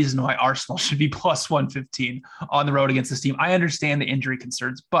no reason why Arsenal should be plus 115 on the road against this team. I understand the injury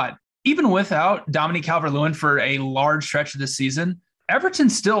concerns, but even without Dominique Calvert-Lewin for a large stretch of this season, Everton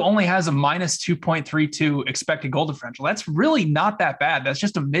still only has a minus 2.32 expected goal differential. That's really not that bad. That's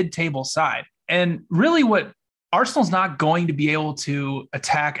just a mid-table side. And really what Arsenal's not going to be able to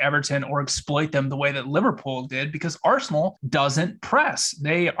attack Everton or exploit them the way that Liverpool did because Arsenal doesn't press.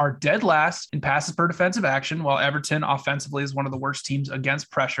 They are dead last in passes per defensive action, while Everton offensively is one of the worst teams against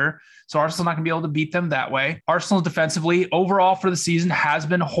pressure. So Arsenal's not going to be able to beat them that way. Arsenal defensively overall for the season has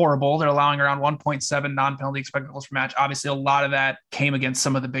been horrible. They're allowing around 1.7 non-penalty expected goals per match. Obviously, a lot of that came against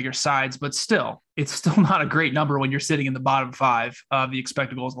some of the bigger sides, but still, it's still not a great number when you're sitting in the bottom 5 of the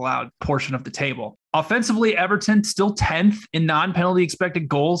expected goals allowed portion of the table. Offensively, Everton still 10th in non-penalty expected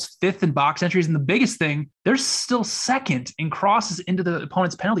goals, 5th in box entries. And the biggest thing, they're still 2nd in crosses into the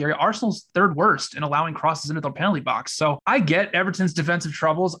opponent's penalty area. Arsenal's 3rd worst in allowing crosses into the penalty box. So I get Everton's defensive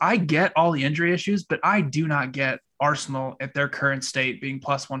troubles. I get all the injury issues, but I do not get Arsenal at their current state being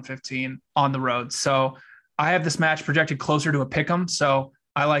plus 115 on the road. So I have this match projected closer to a pick'em. So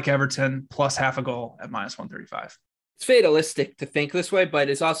I like Everton plus half a goal at minus 135. It's fatalistic to think this way, but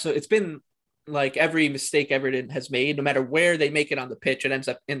it's been like every mistake Everton has made, no matter where they make it on the pitch, it ends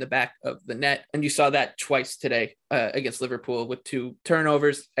up in the back of the net. And you saw that twice today against Liverpool with 2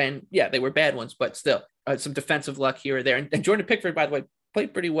 turnovers. And yeah, they were bad ones, but still some defensive luck here or there. And Jordan Pickford, by the way,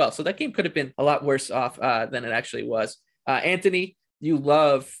 played pretty well. So that game could have been a lot worse off than it actually was. Anthony, you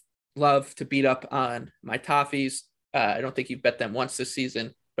love to beat up on my Toffees. I don't think you've bet them once this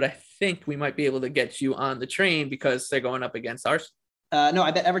season, but I think we might be able to get you on the train because they're going up against Arsenal. No,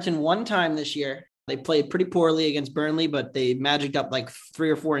 I bet Everton one time this year. They played pretty poorly against Burnley, but they magicked up like 3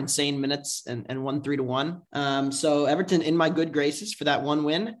 or 4 insane minutes and won 3-1. So Everton in my good graces for that one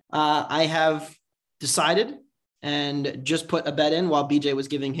win. I have decided and just put a bet in while BJ was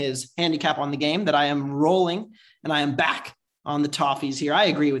giving his handicap on the game that I am rolling and I am back on the Toffees here. I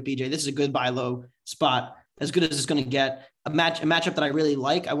agree with BJ. This is a good buy low spot, as good as it's going to get. A matchup that I really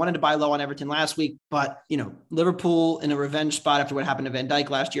like. I wanted to buy low on Everton last week, but Liverpool in a revenge spot after what happened to Van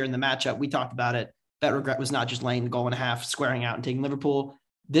Dijk last year in the matchup. We talked about it. Bet regret was not just laying the goal and a half, squaring out and taking Liverpool.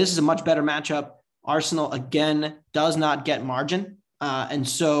 This is a much better matchup. Arsenal again does not get margin. And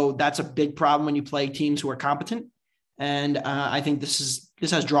so that's a big problem when you play teams who are competent. And I think this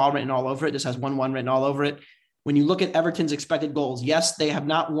has draw written all over it. This has 1-1 written all over it. When you look at Everton's expected goals, yes, they have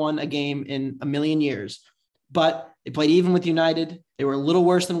not won a game in a million years, but they played even with United. They were a little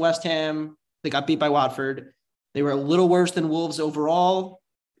worse than West Ham. They got beat by Watford. They were a little worse than Wolves overall,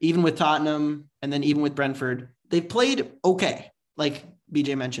 even with Tottenham, and then even with Brentford. They've played okay, like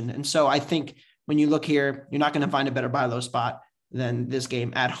BJ mentioned. And so I think when you look here, you're not going to find a better buy low spot than this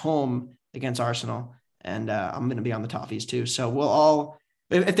game at home against Arsenal. And I'm going to be on the Toffees too. So we'll all,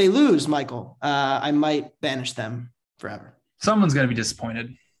 if they lose, Michael, I might banish them forever. Someone's going to be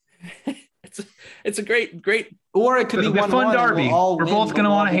disappointed. It's a great, or it could be a fun derby. We're both going to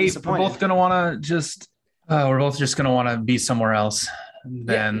want to hate. We're both going to want to just, we're both just going to want to be somewhere else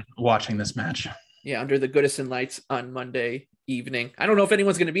than watching this match. Yeah. Under the Goodison lights on Monday evening. I don't know if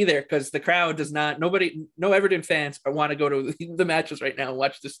anyone's going to be there because the crowd does not, no Everton fans want to go to the matches right now and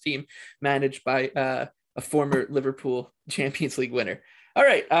watch this team managed by a former Liverpool Champions League winner. All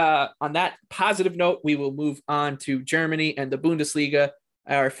right. On that positive note, we will move on to Germany and the Bundesliga.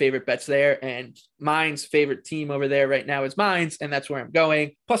 Our favorite bets there, and mine's favorite team over there right now is Mainz, and that's where I'm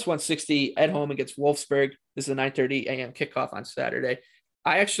going. Plus 160 at home against Wolfsburg. This is a 9:30 a.m. kickoff on Saturday.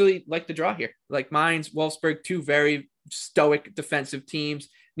 I actually like the draw here. Like Mainz, Wolfsburg, 2 very stoic defensive teams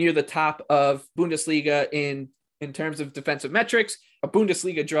near the top of Bundesliga in terms of defensive metrics. A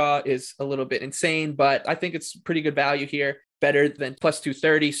Bundesliga draw is a little bit insane, but I think it's pretty good value here, better than plus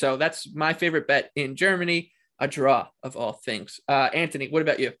 230. So that's my favorite bet in Germany. A draw of all things. Anthony, what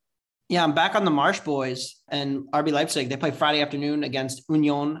about you? Yeah, I'm back on the Marsch boys and RB Leipzig. They play Friday afternoon against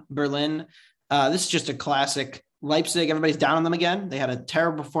Union Berlin. This is just a classic Leipzig. Everybody's down on them again. They had a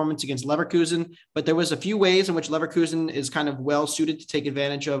terrible performance against Leverkusen, but there was a few ways in which Leverkusen is kind of well suited to take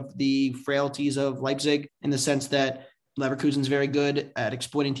advantage of the frailties of Leipzig in the sense that Leverkusen's very good at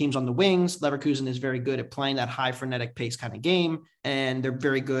exploiting teams on the wings. Leverkusen is very good at playing that high frenetic pace kind of game. And they're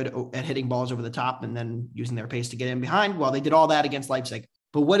very good at hitting balls over the top and then using their pace to get in behind. Well, they did all that against Leipzig.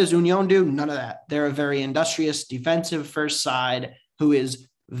 But what does Union do? None of that. They're a very industrious defensive first side who is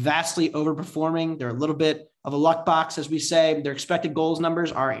vastly overperforming. They're a little bit of a luck box, as we say. Their expected goals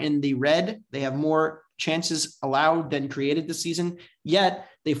numbers are in the red. They have more chances allowed than created this season. Yet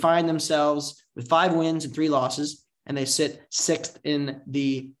they find themselves with 5 wins and 3 losses, and they sit 6th in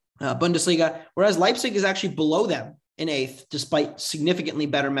the Bundesliga, whereas Leipzig is actually below them in 8th, despite significantly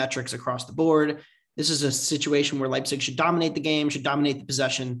better metrics across the board. This is a situation where Leipzig should dominate the game, should dominate the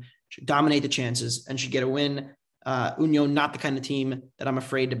possession, should dominate the chances, and should get a win. Union, not the kind of team that I'm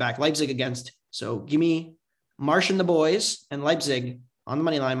afraid to back Leipzig against. So give me Marsh and the boys and Leipzig on the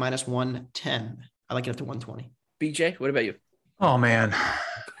money line -110. I like it up to 120. BJ, what about you? Oh, man.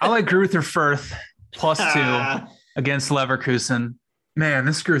 I like Greuther Fürth +2 against Leverkusen. Man,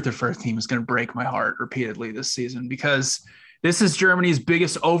 this Greuther Fürth team is going to break my heart repeatedly this season because this is Germany's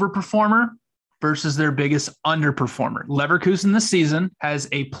biggest overperformer versus their biggest underperformer. Leverkusen this season has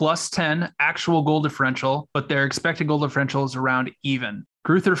a +10 actual goal differential, but their expected goal differential is around even.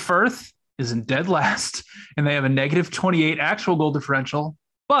 Greuther Fürth is in dead last, and they have a -28 actual goal differential,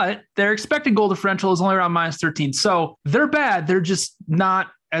 but their expected goal differential is only around -13. So they're bad. They're just not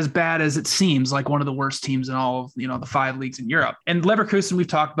as bad as it seems, like one of the worst teams in all of, the 5 leagues in Europe. And Leverkusen, we've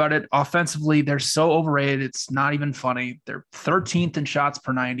talked about it. Offensively, they're so overrated. It's not even funny. They're 13th in shots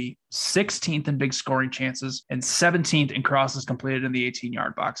per 90, 16th in big scoring chances, and 17th in crosses completed in the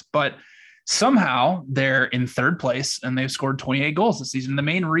 18-yard box. But somehow they're in 3rd place and they've scored 28 goals this season. The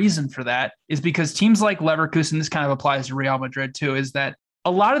main reason for that is because teams like Leverkusen, this kind of applies to Real Madrid too, is that a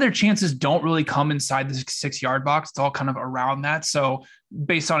lot of their chances don't really come inside the 6-yard box. It's all kind of around that. So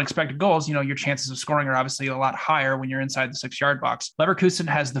based on expected goals, your chances of scoring are obviously a lot higher when you're inside the 6-yard box. Leverkusen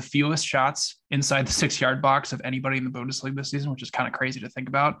has the fewest shots inside the 6-yard box of anybody in the Bundesliga this season, which is kind of crazy to think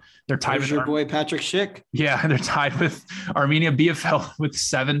about. They're tied with your boy Patrick Schick. Yeah, they're tied with Arminia Bielefeld with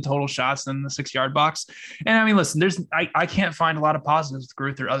 7 total shots in the 6-yard box. And I mean, listen, I can't find a lot of positives with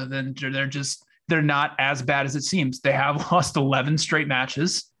Greuther other than they're not as bad as it seems. They have lost 11 straight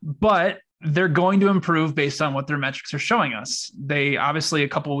matches, but they're going to improve based on what their metrics are showing us. They obviously a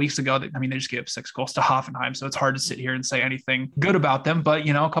couple of weeks ago, they just gave up 6 goals to Hoffenheim. So it's hard to sit here and say anything good about them. But,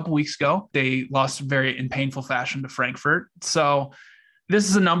 a couple of weeks ago, they lost in painful fashion to Frankfurt. So this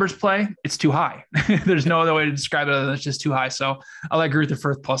is a numbers play. It's too high. There's no other way to describe it other than it's just too high. So I like Greuther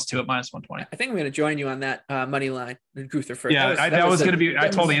Fürth +2 at -120. I think I'm going to join you on that money line. Greuther Fürth. Yeah, that was going to be. I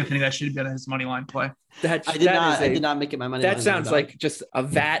told Anthony that should have been his money line play. I did not make it my money line. That sounds like just a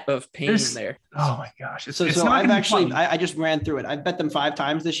vat of pain there. Oh my gosh! So I just ran through it. I bet them 5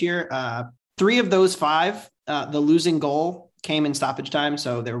 times this year. 3 of those 5, the losing goal came in stoppage time.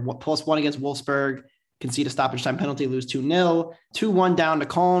 So they were +1 against Wolfsburg. Concede a stoppage time penalty, lose 2-0, 2-1 down to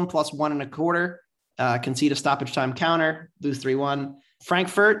Cologne, +1.25. Concede a stoppage time counter, lose 3-1.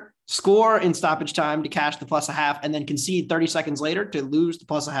 Frankfurt score in stoppage time to cash the +0.5, and then concede 30 seconds later to lose the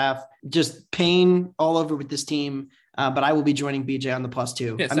 +0.5. Just pain all over with this team. But I will be joining BJ on the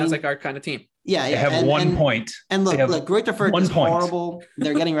 +2. Yeah, sounds like our kind of team. Yeah, They have 1 point. And look, Greuther Fürth is horrible.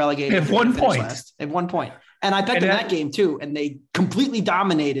 They're getting relegated. They have 1 point. They have 1 point. And I bet them that game too, and they completely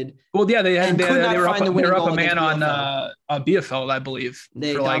dominated. Well, yeah, they were up a man on Bielefeld, I believe.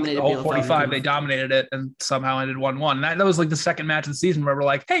 They for dominated the whole 45. They dominated it and somehow ended 1-1. And that was like the second match of the season where we're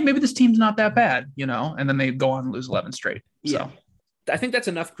like, hey, maybe this team's not that bad, and then they go on and lose 11 straight. So. Yeah. I think that's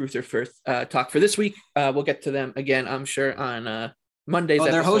enough Greuther Fürth talk for this week. We'll get to them again, I'm sure, on Monday's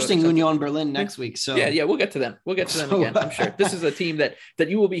they're hosting Union Berlin next week. So yeah, we'll get to them. We'll get to them again, I'm sure. This is a team that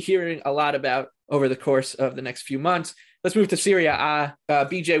you will be hearing a lot about over the course of the next few months. Let's move to Serie A.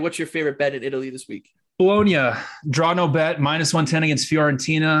 BJ, what's your favorite bet in Italy this week? Bologna, draw no bet, -110 against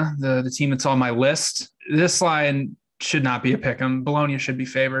Fiorentina, the team that's on my list. This line should not be a pick 'em. Bologna should be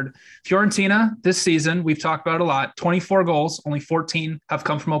favored. Fiorentina this season, we've talked about it a lot, 24 goals, only 14 have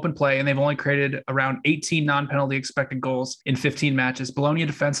come from open play, and they've only created around 18 non-penalty expected goals in 15 matches. Bologna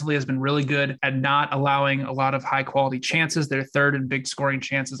defensively has been really good at not allowing a lot of high quality chances. They're 3rd in big scoring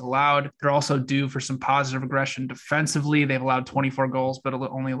chances allowed. They're also due for some positive aggression defensively. They've allowed 24 goals, but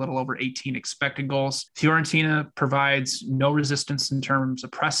only a little over 18 expected goals. Fiorentina provides no resistance in terms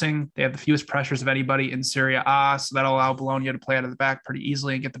of pressing. They have the fewest pressures of anybody in Serie A, so that'll allow Bologna to play out of the back pretty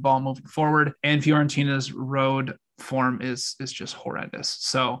easily and get the ball moving forward. And Fiorentina's road form is just horrendous.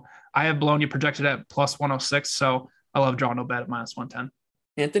 So I have Bologna projected at +106. So I love drawing no bet at -110.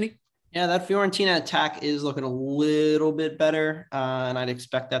 Anthony? Yeah, that Fiorentina attack is looking a little bit better, and I'd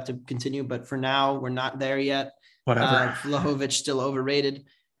expect that to continue. But for now, we're not there yet. Whatever. Vlahovic still overrated.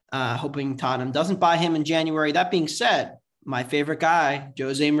 Hoping Tottenham doesn't buy him in January. That being said, my favorite guy,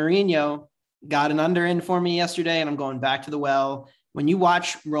 Jose Mourinho, got an under in for me yesterday, and I'm going back to the well. When you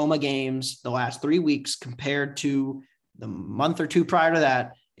watch Roma games the last 3 weeks compared to the month or two prior to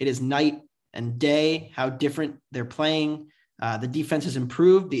that, it is night and day how different they're playing. The defense has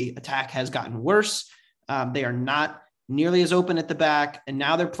improved. The attack has gotten worse. They are not nearly as open at the back, and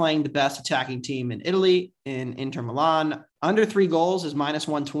now they're playing the best attacking team in Italy, in Inter Milan. Under 3 goals is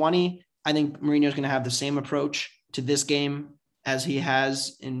 -120. I think Mourinho is going to have the same approach to this game as he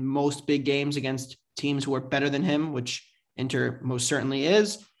has in most big games against teams who are better than him, which Inter most certainly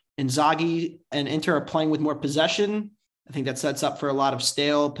is. Inzaghi and Inter are playing with more possession. I think that sets up for a lot of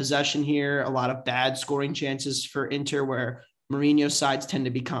stale possession here, a lot of bad scoring chances for Inter, where Mourinho's sides tend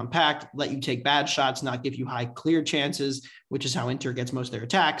to be compact, let you take bad shots, not give you high clear chances, which is how Inter gets most of their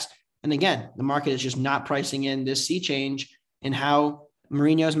attacks. And again, the market is just not pricing in this sea change in how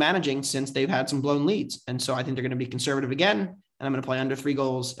Mourinho's managing since they've had some blown leads. And so I think they're going to be conservative again, and I'm going to play under 3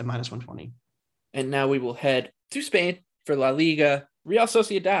 goals at -120. And now we will head to Spain for La Liga. Real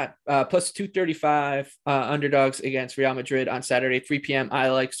Sociedad, plus 235 underdogs against Real Madrid on Saturday, 3 p.m. I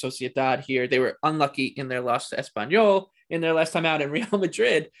like Sociedad here. They were unlucky in their loss to Espanyol in their last time out, and Real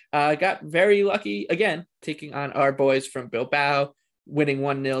Madrid got very lucky again, taking on our boys from Bilbao, winning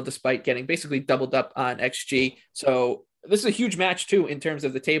 1-0 despite getting basically doubled up on XG. So this is a huge match too in terms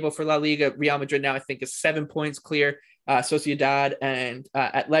of the table for La Liga. Real Madrid now I think is 7 points clear. Sociedad and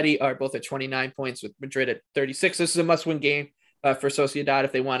Atleti are both at 29 points with Madrid at 36. This is a must-win game for Sociedad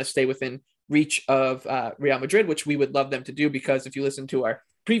if they want to stay within reach of Real Madrid, which we would love them to do, because if you listen to our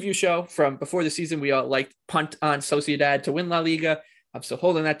preview show from before the season, we all liked punt on Sociedad to win La Liga. I'm still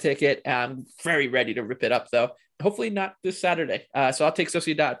holding that ticket. I'm very ready to rip it up, though. Hopefully not this Saturday. So I'll take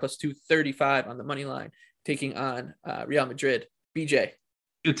Sociedad plus 235 on the money line, taking on Real Madrid. BJ.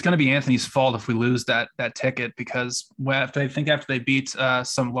 It's going to be Anthony's fault if we lose that ticket, because after they beat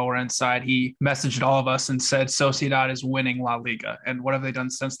some lower end side, he messaged all of us and said Sociedad is winning La Liga. And what have they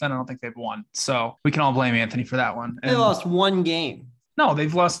done since then? I don't think they've won. So we can all blame Anthony for that one. They lost 1 game. No,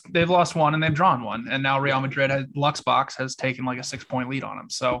 they've lost 1 and they've drawn 1. And now Real Madrid Luxbox has taken like a 6-point lead on them.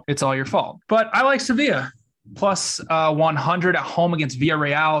 So it's all your fault. But I like Sevilla. Plus 100 at home against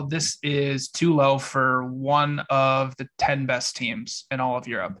Villarreal. This is too low for one of the 10 best teams in all of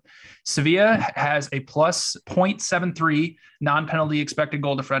Europe. Sevilla has a plus 0.73 non-penalty expected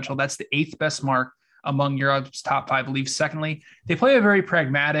goal differential. That's the 8th best mark among Europe's top 5 leagues. Secondly, they play a very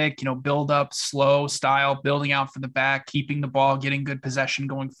pragmatic, build up, slow style, building out for the back, keeping the ball, getting good possession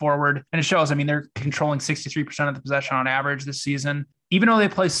going forward. And it shows, they're controlling 63% of the possession on average this season. Even though they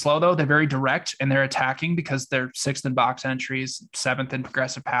play slow, though, they're very direct and they're attacking because they're 6th in box entries, 7th in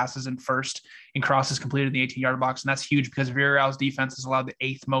progressive passes, and 1st in crosses completed in the 18-yard box. And that's huge because Villarreal's defense has allowed the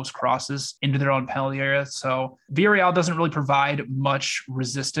 8th most crosses into their own penalty area. So Villarreal doesn't really provide much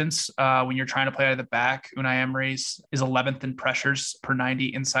resistance when you're trying to play out of the back. Unai Emery is 11th in pressures per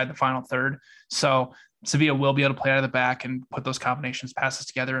 90 inside the final third. So Sevilla will be able to play out of the back and put those combinations passes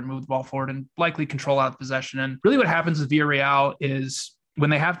together and move the ball forward and likely control out the possession. And really what happens with Villarreal is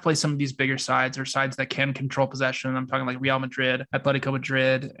when they have to play some of these bigger sides or sides that can control possession, I'm talking like Real Madrid, Atletico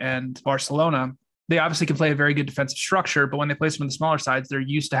Madrid, and Barcelona, they obviously can play a very good defensive structure, but when they play some of the smaller sides, they're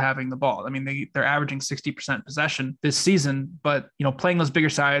used to having the ball. They're averaging 60% possession this season, but playing those bigger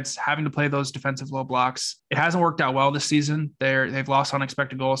sides, having to play those defensive low blocks, it hasn't worked out well this season. They've lost on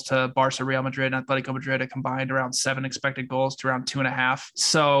expected goals to Barca, Real Madrid, and Atletico Madrid, a combined around 7 expected goals to around 2.5.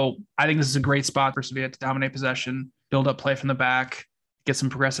 So I think this is a great spot for Sevilla to dominate possession, build up play from the back, get some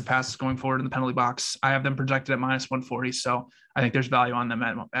progressive passes going forward in the penalty box. I have them projected at -140, so I think there's value on them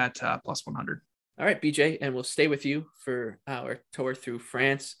at plus 100. All right, BJ, and we'll stay with you for our tour through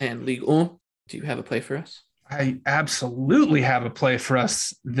France and Ligue 1. Do you have a play for us? I absolutely have a play for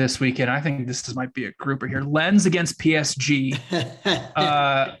us this weekend. I think this might be a grouper here. Lens against PSG.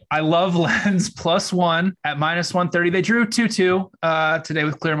 I love Lens plus 1 at -130. They drew 2-2 today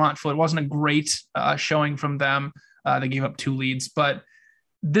with Clermont Foot. It wasn't a great showing from them. They gave up 2 leads, but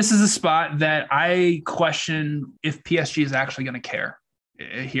this is a spot that I question if PSG is actually going to care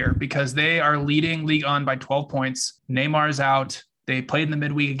here, because they are leading Ligue 1 by 12 points. Neymar is out. They played in the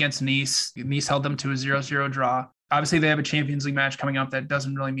midweek against Nice. Nice held them to a 0-0 draw. Obviously, they have a Champions League match coming up that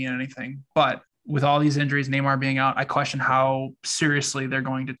doesn't really mean anything. But with all these injuries, Neymar being out, I question how seriously they're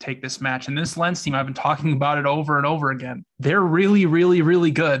going to take this match. And this Lens team, I've been talking about it over and over again. They're really, really, really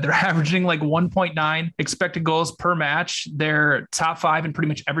good. They're averaging like 1.9 expected goals per match. They're top 5 in pretty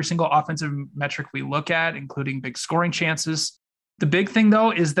much every single offensive metric we look at, including big scoring chances. The big thing,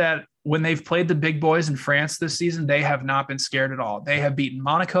 though, is that when they've played the big boys in France this season, they have not been scared at all. They have beaten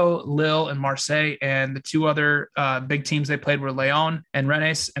Monaco, Lille, and Marseille, and the two other big teams they played were Lyon and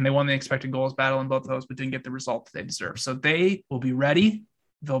Rennes, and they won the expected goals battle in both of those, but didn't get the result that they deserve. So they will be ready.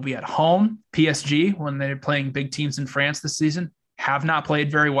 They'll be at home. PSG, when they're playing big teams in France this season, have not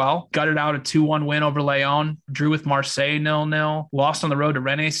played very well. Gutted out a 2-1 win over Lyon, drew with Marseille 0-0, lost on the road to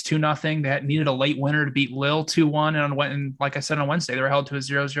Rennes 2-0. They needed a late winner to beat Lille 2-1. And like I said on Wednesday, they were held to a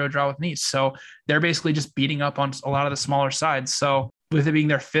 0-0 draw with Nice. So they're basically just beating up on a lot of the smaller sides. So with it being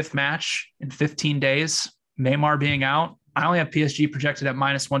their 5th match in 15 days, Neymar being out, I only have PSG projected at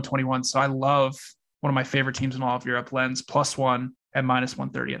 -121. So I love one of my favorite teams in all of Europe, Lens, +1 at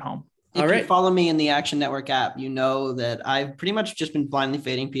 -130 at home. If you follow me in the Action Network app, you know that I've pretty much just been blindly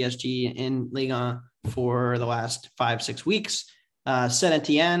fading PSG in Ligue 1 for the last 5-6 weeks. Saint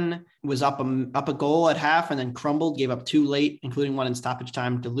Etienne was up a goal at half and then crumbled, gave up 2 late, including one in stoppage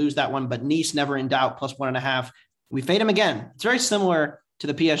time to lose that one. But Nice never in doubt, +1.5. We fade him again. It's very similar to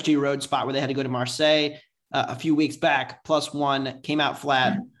the PSG road spot where they had to go to Marseille a few weeks back. +1, came out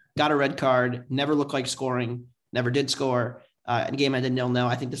flat, got a red card, never looked like scoring, never did score. And game ended 0-0.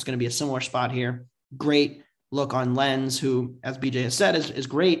 I think this is going to be a similar spot here. Great look on Lens, who, as BJ has said, is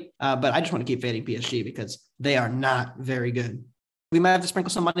great. But I just want to keep fading PSG because they are not very good. We might have to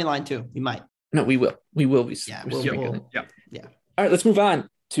sprinkle some money line too. We might. No, we will. We will be. Yeah. Yeah. All right, let's move on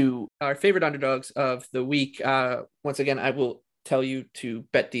to our favorite underdogs of the week. Once again, I will tell you to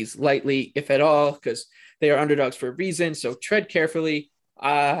bet these lightly, if at all, because they are underdogs for a reason. So tread carefully.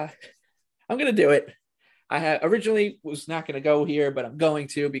 I'm going to do it. I originally was not going to go here, but I'm going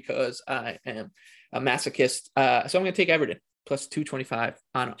to because I am a masochist. So I'm going to take Everton +225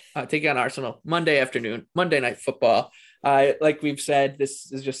 on taking on Arsenal Monday afternoon, Monday Night Football. Like we've said,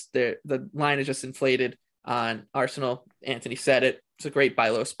 this is just the line is just inflated on Arsenal. Anthony said it. It's a great buy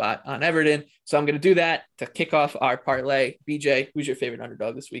low spot on Everton. So I'm going to do that to kick off our parlay. BJ, who's your favorite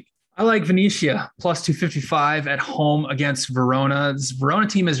underdog this week? I like Venezia +255 at home against Verona. This Verona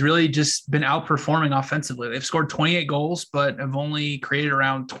team has really just been outperforming offensively. They've scored 28 goals, but have only created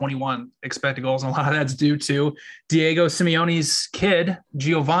around 21 expected goals. And a lot of that's due to Diego Simeone's kid,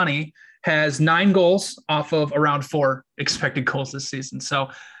 Giovanni, has 9 goals off of around 4 expected goals this season. So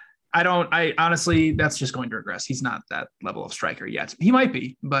I honestly, that's just going to regress. He's not that level of striker yet. He might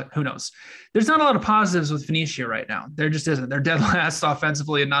be, but who knows? There's not a lot of positives with Venezia right now. There just isn't. They're dead last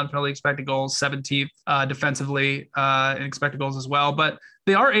offensively and non-penalty expected goals, 17th defensively in expected goals as well. But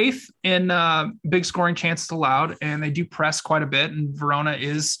they are 8th in big scoring chances allowed, and they do press quite a bit. And Verona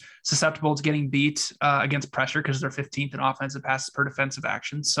is susceptible to getting beat against pressure because they're 15th in offensive passes per defensive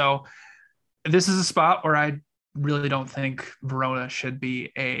action. So this is a spot where I really don't think Verona should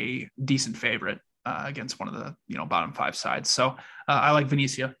be a decent favorite against one of the bottom 5 sides. So I like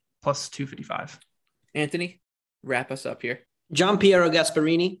Venezia +255. Anthony, wrap us up here. Gian Piero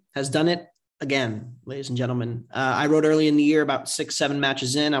Gasparini has done it again, ladies and gentlemen. I wrote early in the year, about 6-7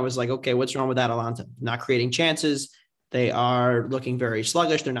 matches in, I was like, okay, what's wrong with Atalanta? Not creating chances. They are looking very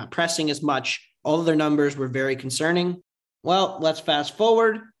sluggish. They're not pressing as much. All of their numbers were very concerning. Well, let's fast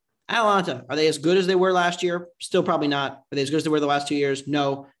forward. Atalanta, are they as good as they were last year? Still probably not. Are they as good as they were the last 2 years?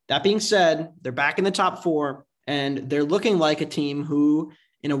 No. That being said, they're back in the top 4, and they're looking like a team who,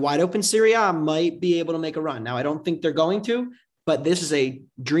 in a wide open Serie A, might be able to make a run. Now, I don't think they're going to, but this is a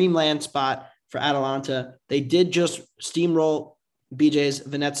dreamland spot for Atalanta. They did just steamroll BJ's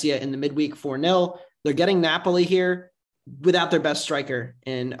Venezia in the midweek 4-0. They're getting Napoli here without their best striker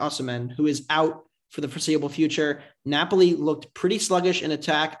in Osimhen, who is out for the foreseeable future. Napoli looked pretty sluggish in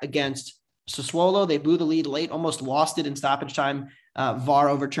attack against Sassuolo. They blew the lead late, almost lost it in stoppage time. VAR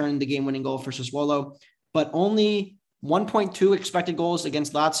overturned the game-winning goal for Sassuolo, but only 1.2 expected goals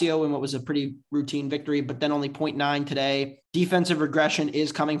against Lazio in what was a pretty routine victory, but then only 0.9 today. Defensive regression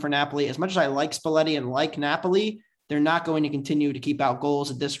is coming for Napoli. As much as I like Spalletti and like Napoli, they're not going to continue to keep out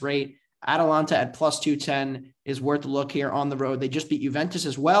goals at this rate. Atalanta at +210 is worth a look here on the road. They just beat Juventus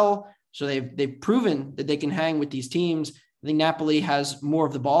as well. So they've proven that they can hang with these teams. I think Napoli has more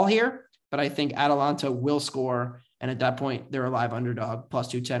of the ball here, but I think Atalanta will score. And at that point, they're a live underdog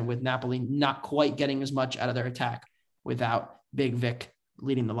 +210 with Napoli not quite getting as much out of their attack without Big Vic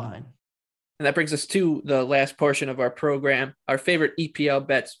leading the line. And that brings us to the last portion of our program, our favorite EPL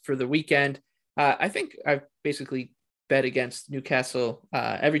bets for the weekend. I think I've basically bet against Newcastle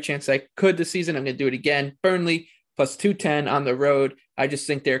every chance I could this season. I'm going to do it again. Burnley +210 on the road. I just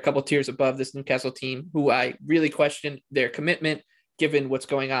think they're a couple tiers above this Newcastle team, who I really question their commitment given what's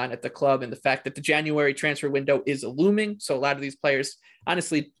going on at the club and the fact that the January transfer window is looming. So a lot of these players,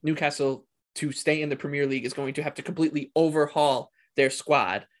 honestly, Newcastle to stay in the Premier League is going to have to completely overhaul their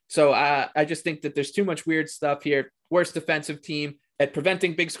squad. So I just think that there's too much weird stuff here. Worst defensive team at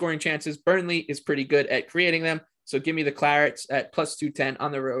preventing big scoring chances. Burnley is pretty good at creating them. So give me the Clarets at plus 210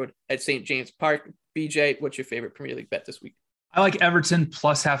 on the road at St. James Park. BJ, what's your favorite Premier League bet this week? I like Everton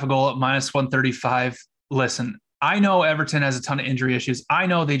plus half a goal at minus 135. Listen, I know Everton has a ton of injury issues. I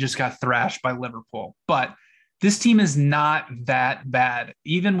know they just got thrashed by Liverpool, but this team is not that bad.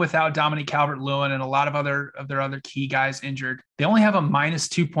 Even without Dominic Calvert-Lewin and a lot of their other key guys injured, they only have a minus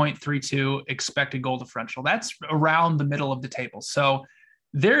 2.32 expected goal differential. That's around the middle of the table. So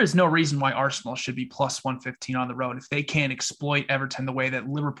there is no reason why Arsenal should be plus 115 on the road if they can't exploit Everton the way that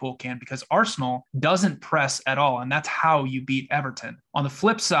Liverpool can, because Arsenal doesn't press at all. And that's how you beat Everton. On the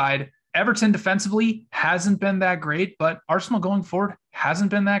flip side, Everton defensively hasn't been that great, but Arsenal going forward hasn't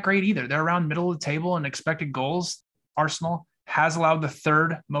been that great either. They're around middle of the table in expected goals. Arsenal has allowed the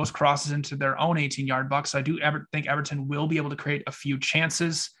third most crosses into their own 18-yard box. So I do think Everton will be able to create a few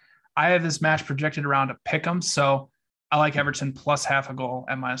chances. I have this match projected around a pick 'em, so I like Everton plus half a goal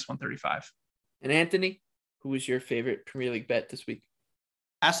at minus 135. And Anthony, who is your favorite Premier League bet this week?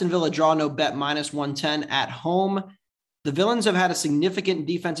 Aston Villa draw no bet minus 110 at home. The Villains have had a significant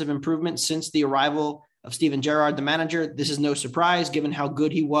defensive improvement since the arrival of Steven Gerrard, the manager. This is no surprise given how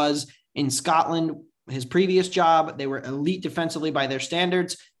good he was in Scotland. His previous job, they were elite defensively by their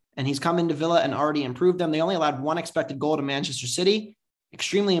standards, and he's come into Villa and already improved them. They only allowed one expected goal to Manchester City.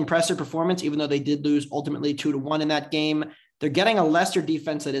 Extremely impressive performance, even though they did lose ultimately 2-1 in that game. They're getting a Leicester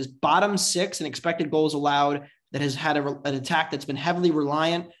defense that is bottom 6 in expected goals allowed, that has had an attack that's been heavily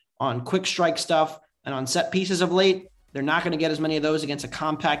reliant on quick strike stuff and on set pieces of late. They're not going to get as many of those against a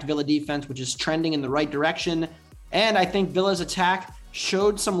compact Villa defense, which is trending in the right direction. And I think Villa's attack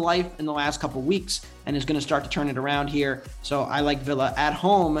showed some life in the last couple weeks and is going to start to turn it around here. So I like Villa at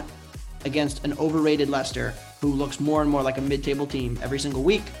home against an overrated Leicester, who looks more and more like a mid-table team every single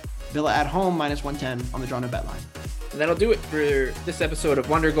week. Villa at home, minus 110 on the draw no bet line. And that'll do it for this episode of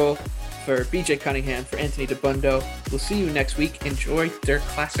Wonder Goal. For BJ Cunningham, for Anthony Dabbundo, we'll see you next week. Enjoy Der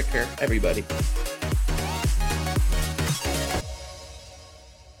Klassiker, everybody.